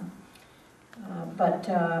contexts, but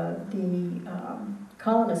the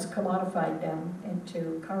colonists commodified them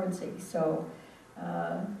into currency. So,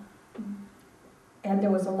 and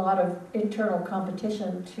there was a lot of internal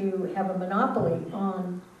competition to have a monopoly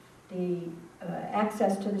on the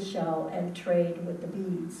access to the shell and trade with the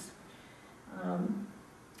beads.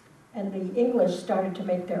 And the English started to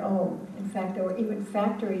make their own. In fact, there were even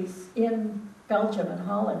factories in Belgium and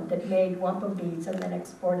Holland that made wampum beads and then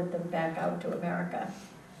exported them back out to America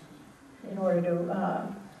in order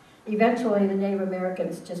to, eventually the Native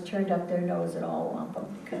Americans just turned up their nose at all wampum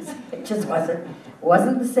because it just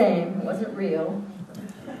wasn't the same, it wasn't real.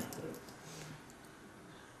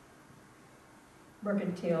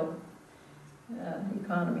 Mercantile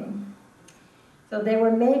economy. So they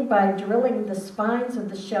were made by drilling the spines of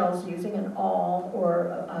the shells using an awl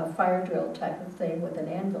or a fire drill type of thing with an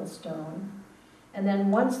anvil stone. And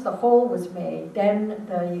then once the hole was made, then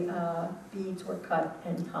the beads were cut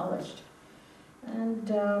and polished. And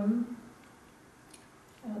the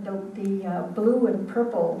blue and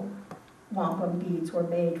purple wampum beads were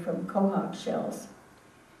made from quahog shells,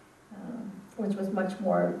 which was much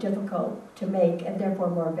more difficult to make and therefore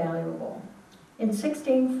more valuable. In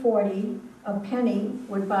 1640, a penny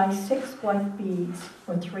would buy 6 white beads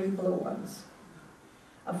or 3 blue ones.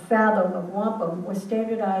 A fathom of wampum was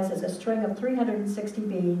standardized as a string of 360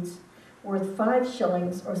 beads worth 5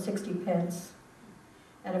 shillings or 60 pence,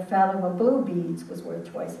 and a fathom of blue beads was worth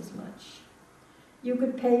twice as much. You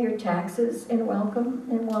could pay your taxes in wampum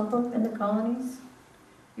in the colonies.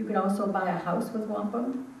 You could also buy a house with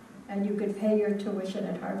wampum, and you could pay your tuition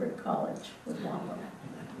at Harvard College with wampum.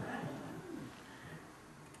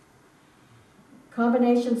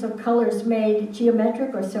 Combinations of colors made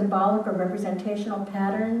geometric or symbolic or representational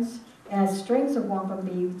patterns as strings of wampum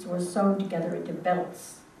beads were sewn together into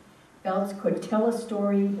belts. Belts could tell a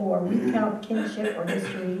story or recount kinship or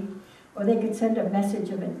history, or they could send a message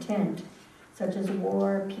of intent, such as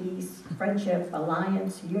war, peace, friendship,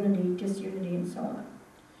 alliance, unity, disunity, and so on.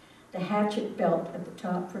 The hatchet belt at the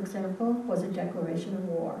top, for example, was a declaration of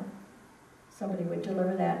war. Somebody would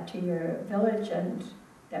deliver that to your village, and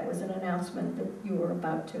that was an announcement that you were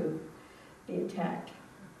about to be attacked.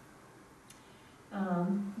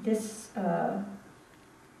 This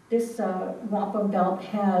wampum belt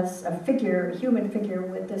has a figure, human figure,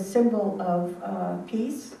 with the symbol of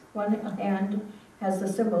peace. One hand has the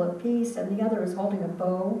symbol of peace, and the other is holding a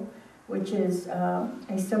bow, which is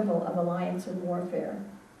a symbol of alliance and warfare.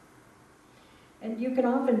 And you can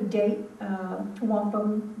often date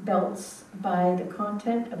wampum belts by the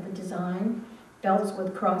content of the design. Belts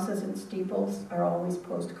with crosses and steeples are always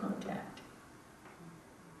post-contact.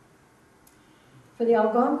 For the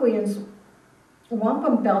Algonquians,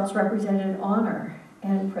 wampum belts represented honor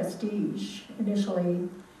and prestige initially,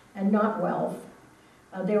 and not wealth.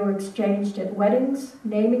 They were exchanged at weddings,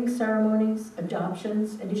 naming ceremonies,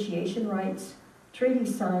 adoptions, initiation rites, treaty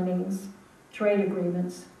signings, trade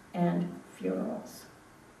agreements, and funerals.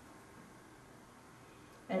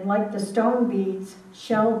 And like the stone beads,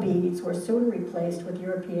 shell beads were soon replaced with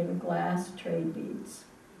European glass trade beads.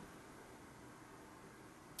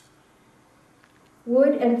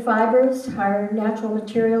 Wood and fibers are natural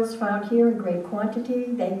materials found here in great quantity.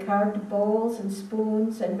 They carved bowls and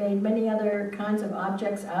spoons and made many other kinds of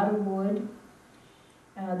objects out of wood.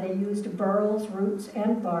 They used burls, roots,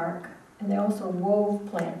 and bark, and they also wove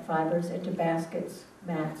plant fibers into baskets,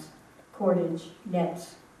 mats, cordage,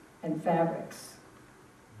 nets, and fabrics.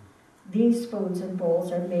 These spoons and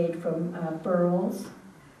bowls are made from burls,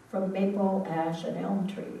 from maple, ash, and elm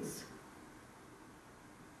trees.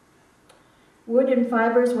 Wood and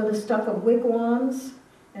fibers were the stuff of wigwams.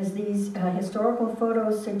 As these historical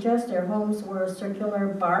photos suggest, their homes were circular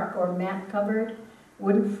bark or mat covered,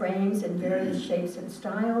 wooden frames in various shapes and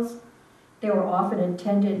styles. They were often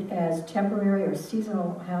intended as temporary or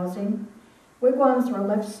seasonal housing. Wigwams were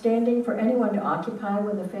left standing for anyone to occupy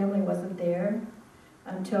when the family wasn't there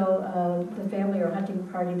until the family or hunting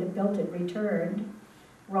party that built it returned.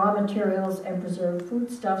 Raw materials and preserved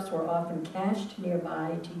foodstuffs were often cached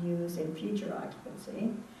nearby to use in future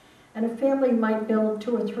occupancy. And a family might build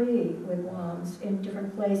 2 or 3 wigwams in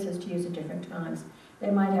different places to use at different times.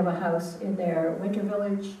 They might have a house in their winter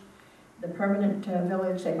village, the permanent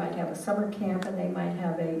village. They might have a summer camp, and they might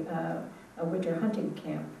have a winter hunting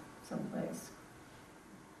camp someplace.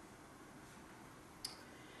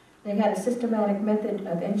 They had a systematic method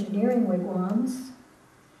of engineering wigwams.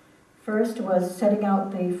 First was setting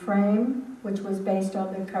out the frame, which was based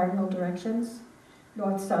on the cardinal directions,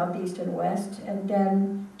 north, south, east, and west, and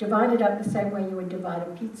then divided up the same way you would divide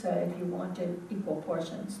a pizza if you wanted equal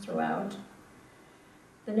portions throughout.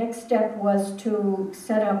 The next step was to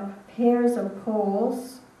set up pairs of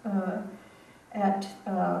poles at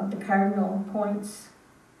the cardinal points,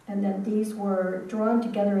 and then these were drawn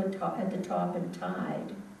together at the top and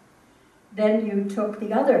tied. Then you took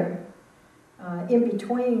the other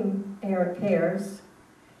in-between pairs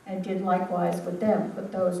and did likewise with them,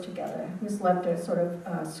 put those together. This left a sort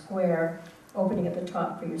of square opening at the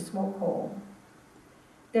top for your smoke hole.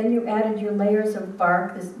 Then you added your layers of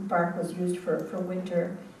bark. This bark was used for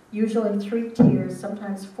winter, usually 3 tiers,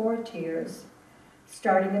 sometimes 4 tiers,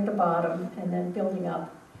 starting at the bottom and then building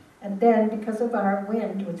up. And then, because of our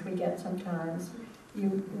wind, which we get sometimes,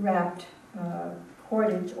 you wrapped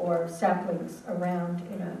cordage or saplings around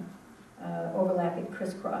in a overlapping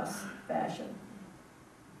crisscross fashion.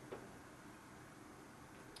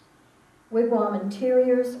 Wigwam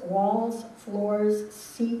interiors, walls, floors,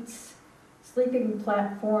 seats, sleeping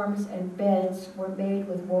platforms, and beds were made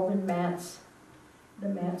with woven mats. The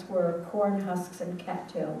mats were corn husks and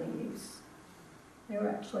cattail leaves. They were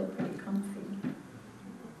actually pretty comfy.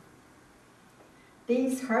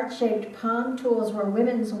 These heart-shaped palm tools were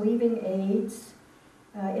women's weaving aids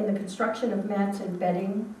in the construction of mats and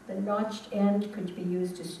bedding. The notched end could be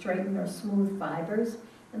used to straighten or smooth fibers,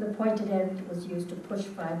 and the pointed end was used to push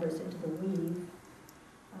fibers into the weave.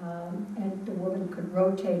 And the woman could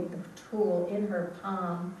rotate the tool in her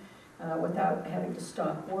palm without having to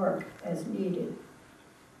stop work as needed.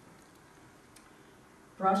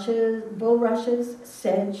 Brushes, bulrushes,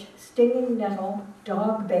 sedge, stinging nettle,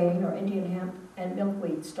 dog bane or Indian hemp, and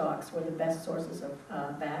milkweed stalks were the best sources of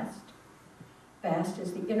bast. Bast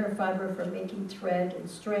is the inner fiber for making thread and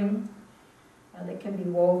string that can be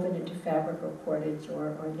woven into fabric or cordage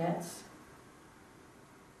or nets.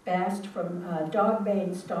 Bast from dog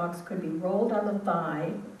bane stalks could be rolled on the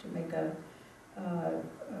thigh to make a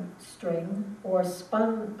string, or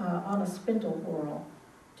spun on a spindle whorl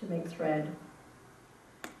to make thread.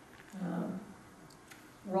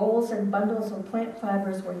 Rolls and bundles of plant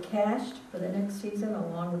fibers were cached for the next season,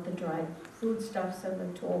 along with the dried foodstuffs and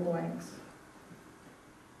the tool blanks.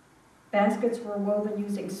 Baskets were woven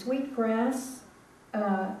using sweet grass,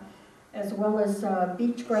 as well as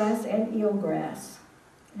beach grass and eelgrass,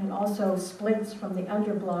 and also splints from the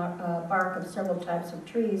bark of several types of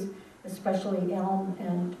trees, especially elm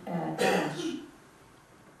and ash.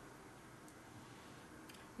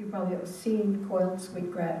 You probably have seen coiled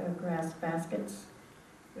sweetgrass baskets,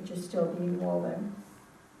 which is still being woven.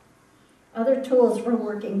 Other tools for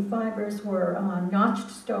working fibers were notched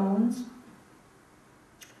stones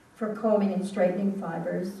for combing and straightening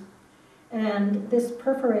fibers. And this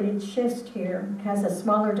perforated schist here has a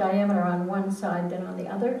smaller diameter on one side than on the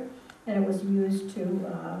other, and it was used to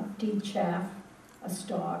de-chaff a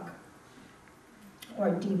stalk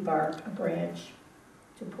or debark a branch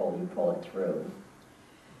to pull it through.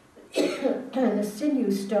 And the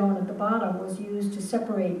sinew stone at the bottom was used to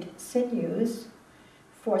separate sinews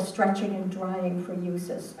for stretching and drying for use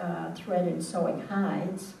as thread in sewing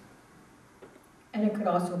hides. And it could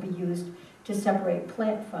also be used to separate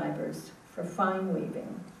plant fibers for fine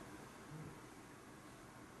weaving.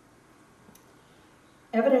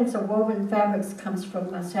 Evidence of woven fabrics comes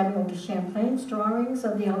from Samuel de Champlain's drawings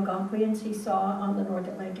of the Algonquians he saw on the North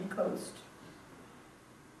Atlantic coast.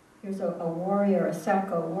 Here's a warrior, a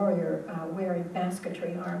Saco warrior, wearing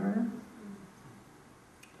basketry armor.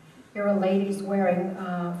 Here are ladies wearing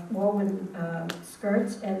woven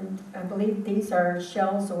skirts, and I believe these are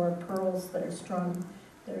shells or pearls that are strung,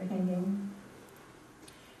 that are hanging.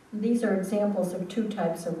 These are examples of 2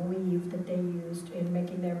 types of weave that they used in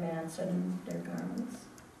making their mats and their garments.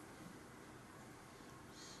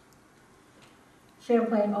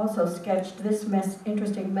 Champlain also sketched this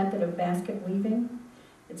interesting method of basket weaving.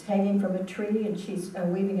 It's hanging from a tree and she's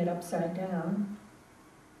weaving it upside down,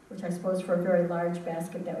 which I suppose for a very large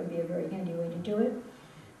basket that would be a very handy way to do it.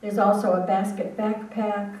 There's also a basket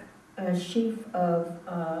backpack, a sheaf of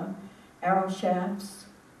arrow shafts,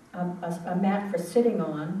 a mat for sitting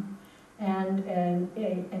on, and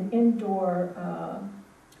an indoor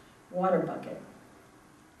water bucket.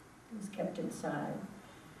 It was kept inside.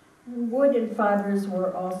 Wood and fibers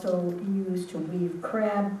were also used to weave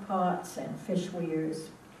crab pots and fish weirs.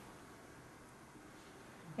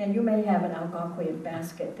 And you may have an Algonquian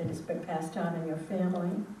basket that has been passed on in your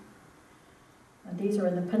family. These are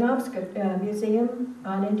in the Penobscot Museum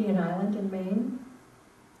on Indian Island in Maine.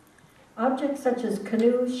 Objects such as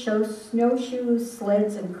canoes, snowshoes,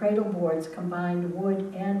 sleds, and cradle boards combined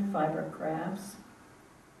wood and fiber crafts.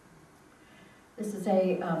 This is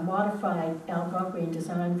a modified Algonquian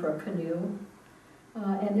design for a canoe.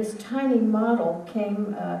 And this tiny model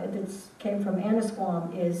came from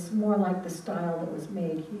Annisquam is more like the style that was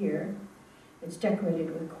made here. It's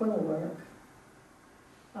decorated with quill work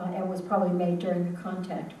and was probably made during the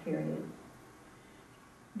contact period.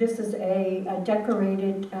 This is a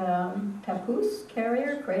decorated papoose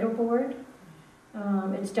carrier, cradle board.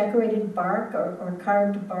 It's decorated bark or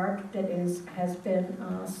carved bark that has been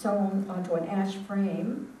sewn onto an ash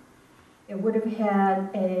frame. It would have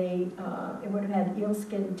had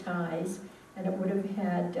eelskin ties, and it would have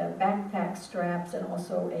had backpack straps and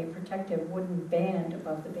also a protective wooden band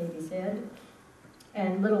above the baby's head.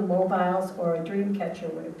 And little mobiles or a dream catcher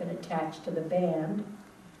would have been attached to the band.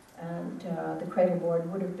 And the cradle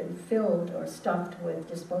board would have been filled or stuffed with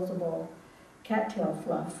disposable cattail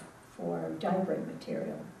fluff for diapering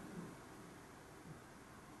material.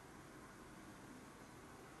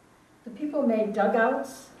 The people made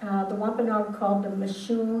dugouts. The Wampanoag called them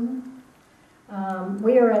mashoon.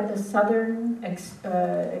 We are at the southern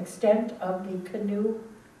extent of the canoe,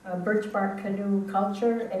 birch bark canoe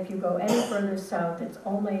culture. If you go any further south, it's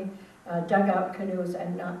only dugout canoes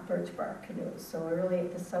and not birch bark canoes. So we're really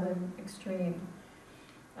at the southern extreme.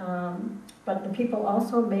 But the people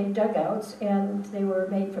also made dugouts, and they were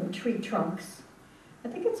made from tree trunks. I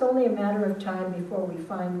think it's only a matter of time before we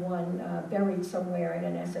find one buried somewhere in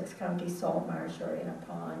an Essex County salt marsh or in a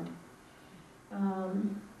pond.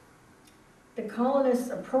 The colonists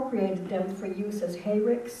appropriated them for use as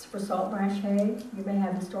hayricks for salt marsh hay. You may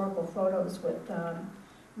have historical photos with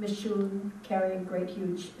Michoud carrying great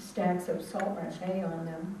huge stacks of salt marsh hay on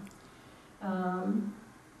them.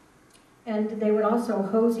 And they would also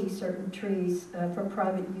hosey certain trees for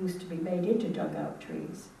private use to be made into dugout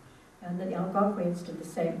trees. And the Algonquians did the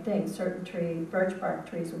same thing. Certain birch bark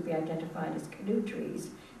trees would be identified as canoe trees,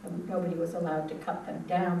 and nobody was allowed to cut them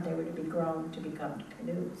down. They were to be grown to become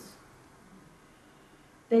canoes.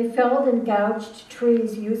 They felled and gouged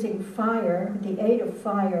trees using fire, the aid of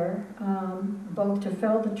fire, both to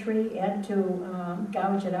fell the tree and to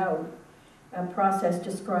gouge it out, a process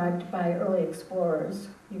described by early explorers.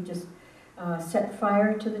 You just set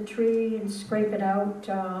fire to the tree and scrape it out,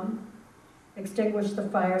 extinguish the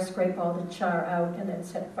fire, scrape all the char out, and then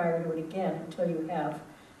set fire to it again until you have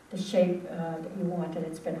the shape that you want and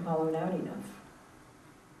it's been hollowed out enough.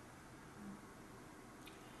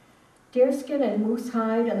 Deerskin and moose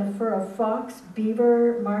hide and the fur of fox,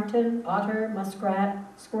 beaver, marten, otter, muskrat,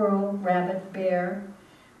 squirrel, rabbit, bear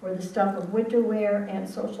were the stuff of winter wear and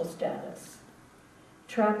social status.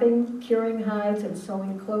 Trapping, curing hides, and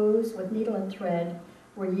sewing clothes with needle and thread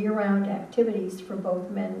were year-round activities for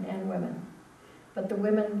both men and women. But the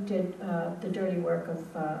women did the dirty work of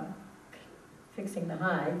fixing the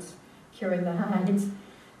hides, curing the hides,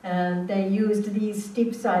 and they used these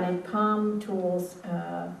steep-sided palm tools,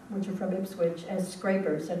 which are from Ipswich, as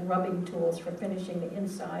scrapers and rubbing tools for finishing the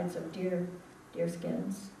insides of deer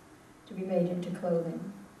skins to be made into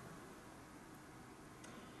clothing.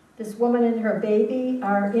 This woman and her baby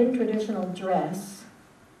are in traditional dress,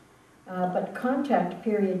 but contact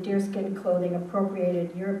period deerskin clothing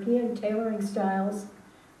appropriated European tailoring styles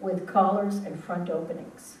with collars and front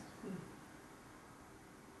openings.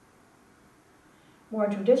 More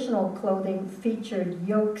traditional clothing featured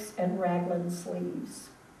yokes and raglan sleeves.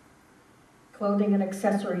 Clothing and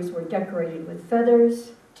accessories were decorated with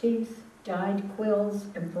feathers, teeth, dyed quills,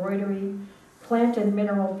 embroidery, plant and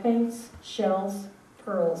mineral paints, shells,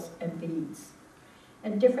 pearls, and beads.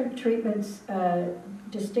 And different treatments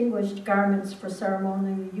distinguished garments for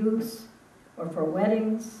ceremonial use, or for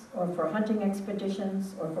weddings, or for hunting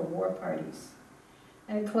expeditions, or for war parties.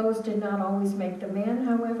 And clothes did not always make the man,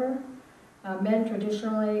 however. Men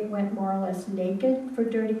traditionally went more or less naked for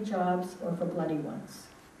dirty jobs or for bloody ones.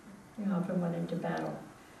 They often went into battle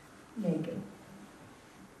naked.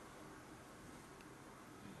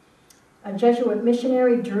 A Jesuit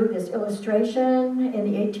missionary drew this illustration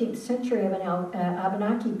in the 18th century of an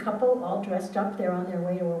Abenaki couple all dressed up. They're on their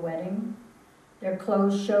way to a wedding. Their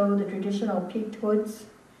clothes show the traditional peaked hoods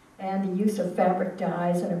and the use of fabric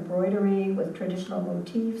dyes and embroidery with traditional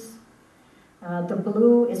motifs. The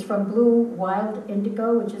blue is from blue wild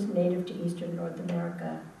indigo, which is native to eastern North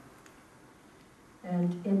America.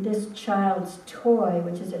 And in this child's toy,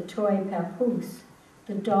 which is a toy papoose,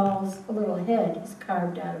 the doll's little head is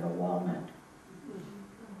carved out of a walnut.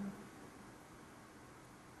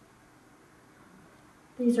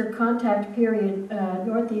 These are contact period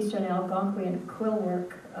northeastern Algonquian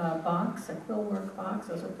quillwork box, a quillwork box.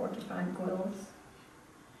 Those are porcupine quills.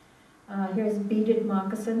 Here's beaded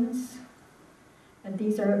moccasins. And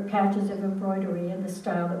these are patches of embroidery in the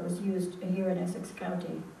style that was used here in Essex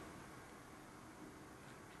County.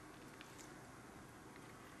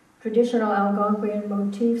 Traditional Algonquian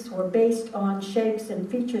motifs were based on shapes and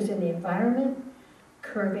features in the environment,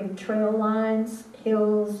 curving trail lines,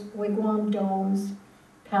 hills, wigwam domes,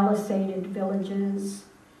 palisaded villages,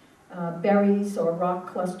 berries or rock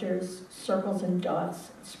clusters, circles and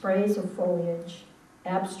dots, sprays of foliage,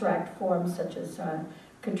 abstract forms such as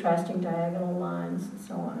contrasting diagonal lines, and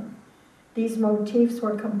so on. These motifs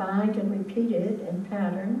were combined and repeated in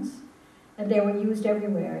patterns, and they were used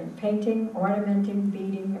everywhere in painting, ornamenting,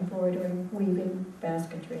 beading, embroidering, weaving,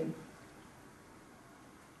 basketry.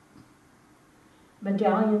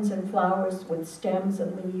 Medallions and flowers with stems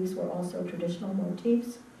and leaves were also traditional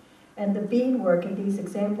motifs, and the beadwork in these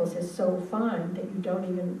examples is so fine that you don't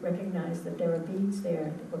even recognize that there are beads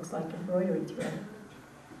there. It looks like embroidery thread.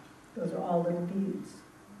 Those are all little beads.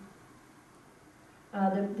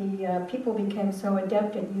 The people became so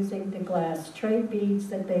adept at using the glass trade beads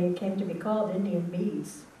that they came to be called Indian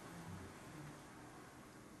beads.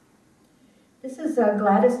 This is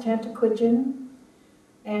Gladys Tantaquidgeon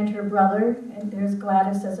and her brother, and there's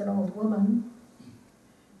Gladys as an old woman.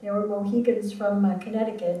 They were Mohegans from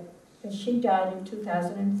Connecticut, and she died in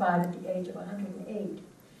 2005 at the age of 108.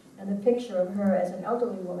 And the picture of her as an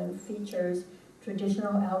elderly woman features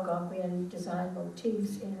traditional Algonquian design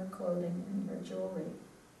motifs in her clothing and her jewelry.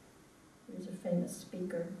 Here's a famous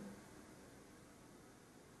speaker.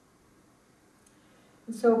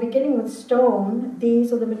 And so beginning with stone,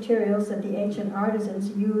 these are the materials that the ancient artisans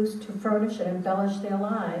used to furnish and embellish their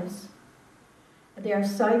lives. Their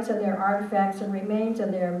sites and their artifacts and remains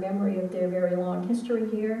and their memory of their very long history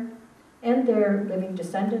here, and their living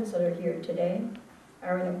descendants that are here today,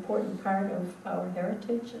 are an important part of our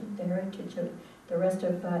heritage and the heritage of the rest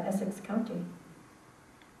of Essex County.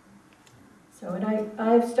 So, and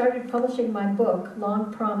I've started publishing my book,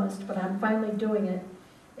 long promised, but I'm finally doing it.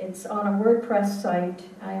 It's on a WordPress site.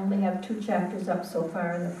 I only have 2 chapters up so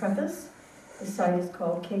far in the preface. The site is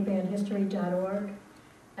called capeandhistory.org.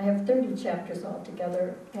 I have 30 chapters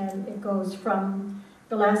altogether, and it goes from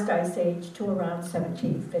the last ice age to around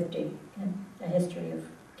 1750, and the history of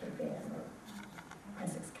Cape Ann or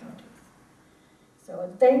Essex County. So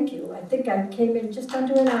thank you. I think I came in just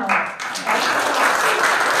under an hour.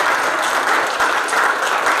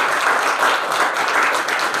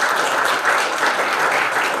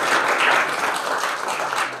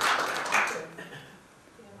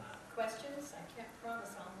 Questions? I can't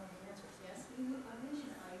promise I'll know the answers. Yes?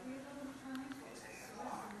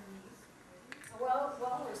 Well,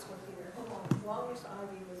 walrus were here. Hold on. Walrus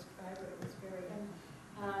ivy was very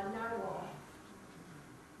narwhal.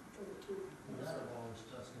 Narwhal was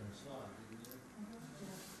Tuscan slide, didn't it?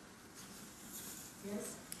 Yes?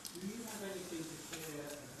 Do you have anything to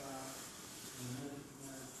share about the Native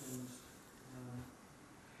Americans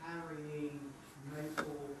carrying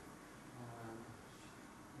maple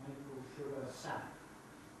sugar sap?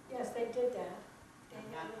 Yes, they did that. And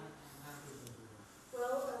how did they do that?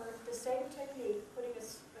 Well, the same technique, putting a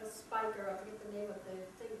spiker, I forget the name of the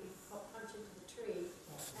thing you punch into the tree.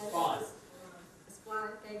 And it Spine. was, a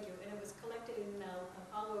spine, thank you. And it was collected in a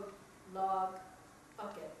hollowed log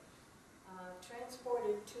bucket,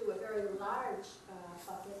 transported to a very large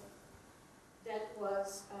bucket that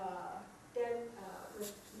was then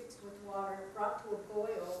mixed with water, brought to a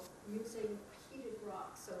boil using heated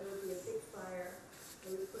rocks. So there would be a big fire.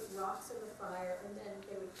 They would put rocks in the fire, and then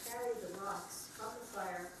they would carry the rocks from the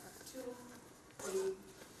fire to the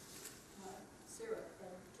syrup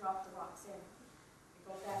and drop the rocks in. They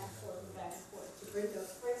go back and forth to bring the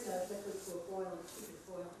liquid to a boil and keep it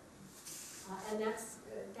boiling. And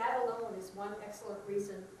that alone is one excellent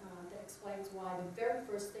reason that explains why the very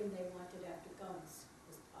first thing they wanted after guns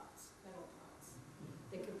was pots, metal pots.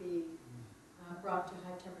 They could be brought to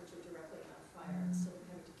high temperature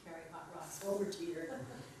over to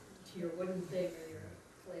your wooden thing or your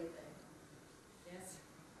clay thing. Yes?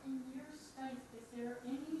 In your site, is there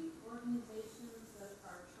any organizations that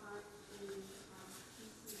are trying to keep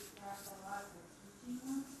these back alive or teaching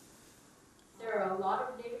them? There are a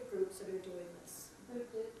lot of native groups that are doing this. Can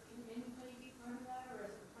anybody be part of that,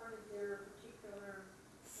 or is it part of their particular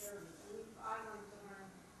area? I wanted to learn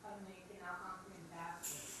how to make an Algonquian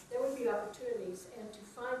basket. There would be opportunities, and to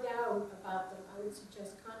find out about them, I would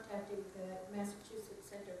suggest contacting the Massachusetts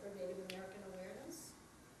Center for Native American Awareness.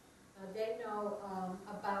 They know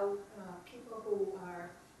about people who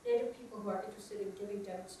are, Native people who are interested in giving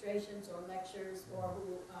demonstrations or lectures, or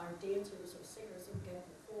who are dancers or singers who can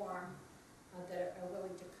perform, that are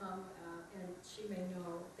willing to come, and she may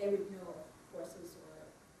know, they would know of courses or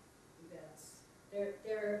events.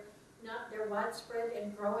 They're widespread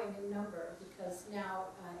and growing in number, because now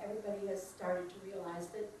everybody has started to realize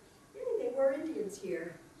that really they were Indians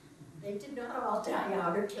here. They did not all die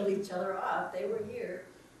out or kill each other off. They were here,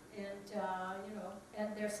 and you know, and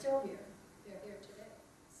they're still here. They're here today.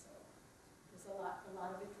 So there's a lot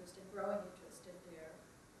of interest and growing interest in their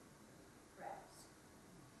crafts.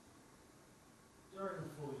 During the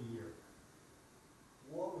full year,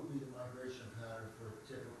 what would be the migration pattern for a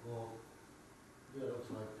typical village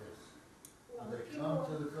like this? Well, Would they come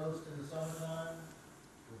to the coast in the summertime?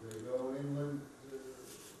 Would they go inland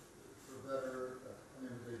for better, I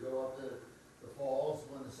mean, would they go up to the falls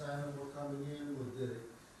when the salmon were coming in? Would they,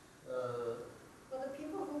 well, the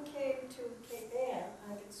people who came to Cape Ann,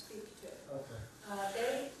 I can speak to. okay.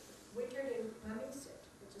 They wintered in Mamisit,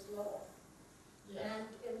 which is Lowell. Yes. And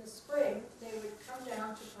in the spring, they would come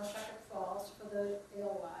down to Pawtucket Falls for the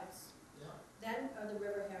alewives, Yeah. then, the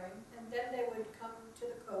river herring, and then they would come to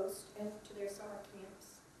the coast and to their summer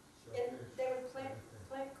camps. And Shellfish, they would plant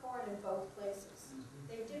everything. corn in both places. Mhm.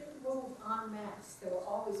 They didn't move en masse. There were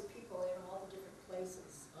always people in all the different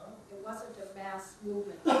places. Oh, It wasn't a mass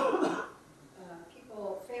movement.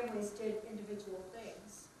 Families did individual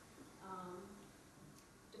things,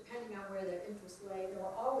 depending on where their interests lay. There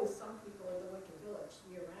were always some people in the winter village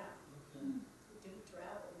year-round okay. who didn't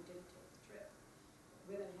travel, who didn't take the trip.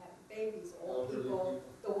 Women having babies, old Elderly people,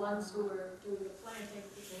 the ones who were doing the planting,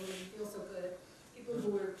 people who didn't feel so good, people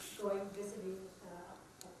who were going visiting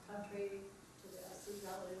a country to see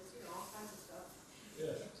relatives, you know, all kinds of stuff.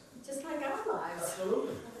 Yes, Just like our lives.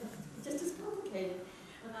 absolutely. Just as complicated.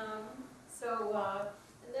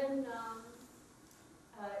 And then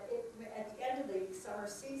at the end of the summer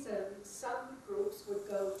season, some groups would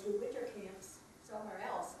go to winter camps somewhere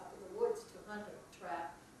else, up in the woods to hunt or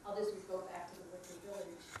trap. Others would go back to the winter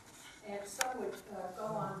village. And some would go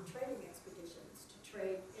on trading expeditions to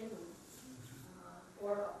trade inland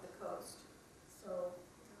or up the coast. So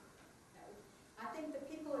I think the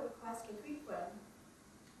people in Quasquequequan,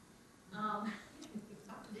 up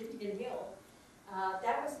to Indian Hill,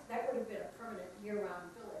 that would have been a permanent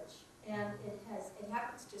year-round village, and it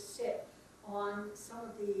happens to sit on some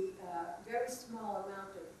of the very small amount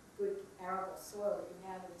of good arable soil that you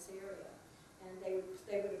have in this area, and they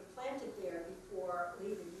would have planted there before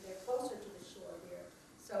leaving. They're closer to the shore here,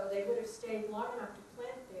 so they would have stayed long enough to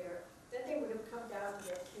plant there. Then they would have come down to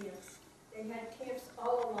their camps. They had camps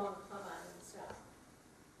all along Plum Island South,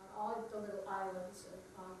 on all of the little islands and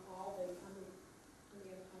on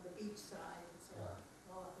the beach side and so on,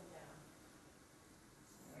 all up and down.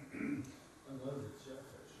 Unlimited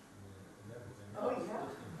shellfish, I mean, and everything. Oh, else. yeah.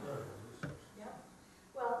 Just incredible resource. Yeah.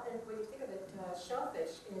 Well, and when you think of it,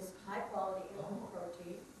 shellfish is high-quality animal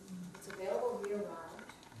protein. It's available year-round,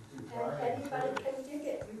 You can and dry it anybody and can dig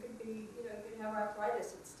it. You can be, you know, you can have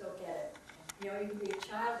arthritis and still get it. You know, you can be a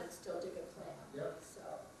child and still dig a clam. Yep. So,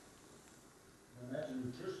 I imagine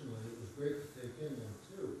nutritionally, it was great to take in them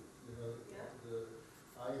too, you know, Yeah. the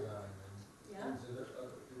iodine and yeah, things that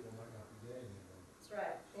other people might not be getting in them. that's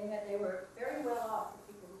right. They were very well off,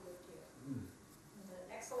 the people who lived here. Mm. And an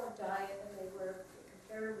excellent diet, and they were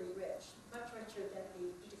comparatively rich, much richer than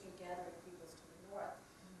the particular gathering peoples to the north,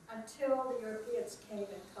 until the Europeans came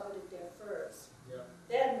and coveted their furs. Yeah.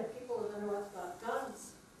 Then the people in the north got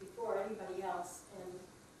guns before anybody else, and,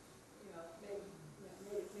 you know, made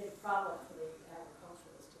a problem for the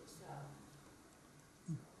agriculturalists to the south.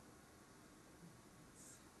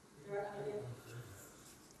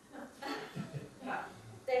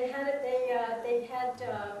 They had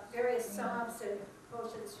various psalms and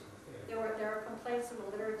potions. There are complaints in the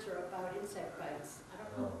literature about insect bites. I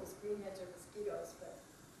don't know if it was greenheads or mosquitoes, but,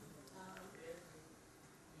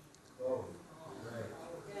 Oh, right.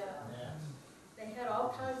 yeah. Gnats. They had all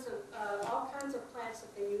kinds of plants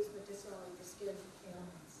that they used medicinally for skin protection.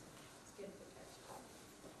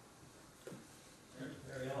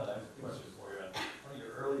 Mary Ellen, I have a question for you.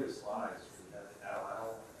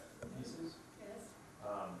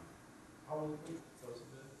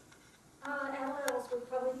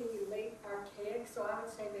 so I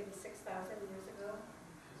would say maybe 6,000 years ago.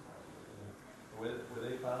 Were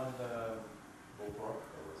they found, Bullbrook,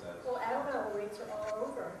 or was that? Well, Adamel weights are all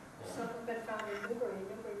over. Some have been found in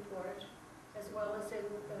Newburyport, as well as in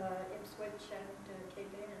Ipswich and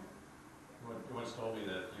Cape Ann. You once told me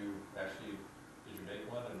that you actually, did you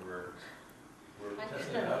make one and were I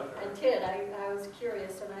testing it out? I did. I was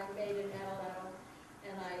curious, and I made an atlatl,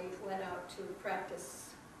 and I went out to practice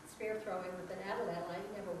spear throwing with an atlatl. I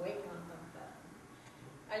never weighed on them. But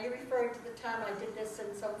are you referring to the time I did this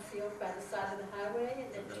in some field by the side of the highway,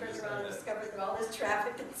 and then turned around and discovered that all this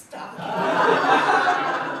traffic had stopped?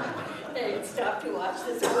 They had stopped to watch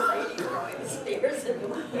this old lady throwing spears.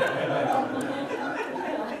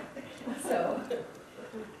 So,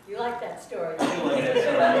 you like that story?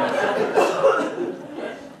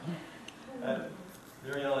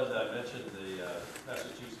 Mary Ellen mentioned the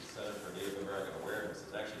Massachusetts Center for Native American Awareness.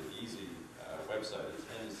 It's actually an easy website. It's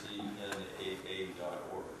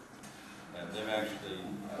ncnaa.org. And they've actually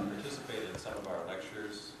participated in some of our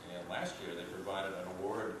lectures. And last year they provided an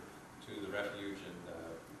award to the refuge and the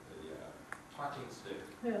talking stick,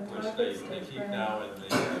 which they keep now in the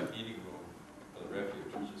meeting room for the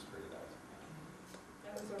refuge, which is pretty nice.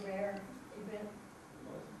 That was a rare event.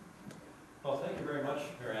 Well, thank you very much,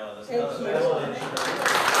 Mary Ellen. Thank you.